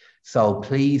moment. So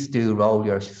please do roll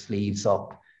your sleeves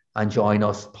up and join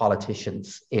us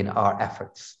politicians in our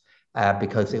efforts,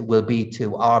 because it will be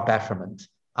to our betterment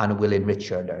and it will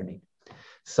enrich your learning.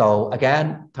 So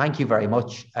again, thank you very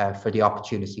much for the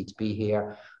opportunity to be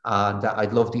here. And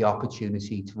I'd love the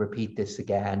opportunity to repeat this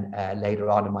again later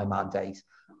on in my mandate.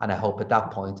 And I hope at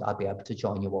that point I'll be able to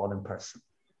join you all in person.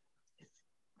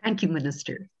 Thank you,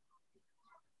 Minister.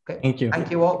 Okay. Thank you.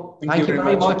 Thank you all. Thank you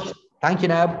very much. Thank you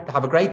now. Have a great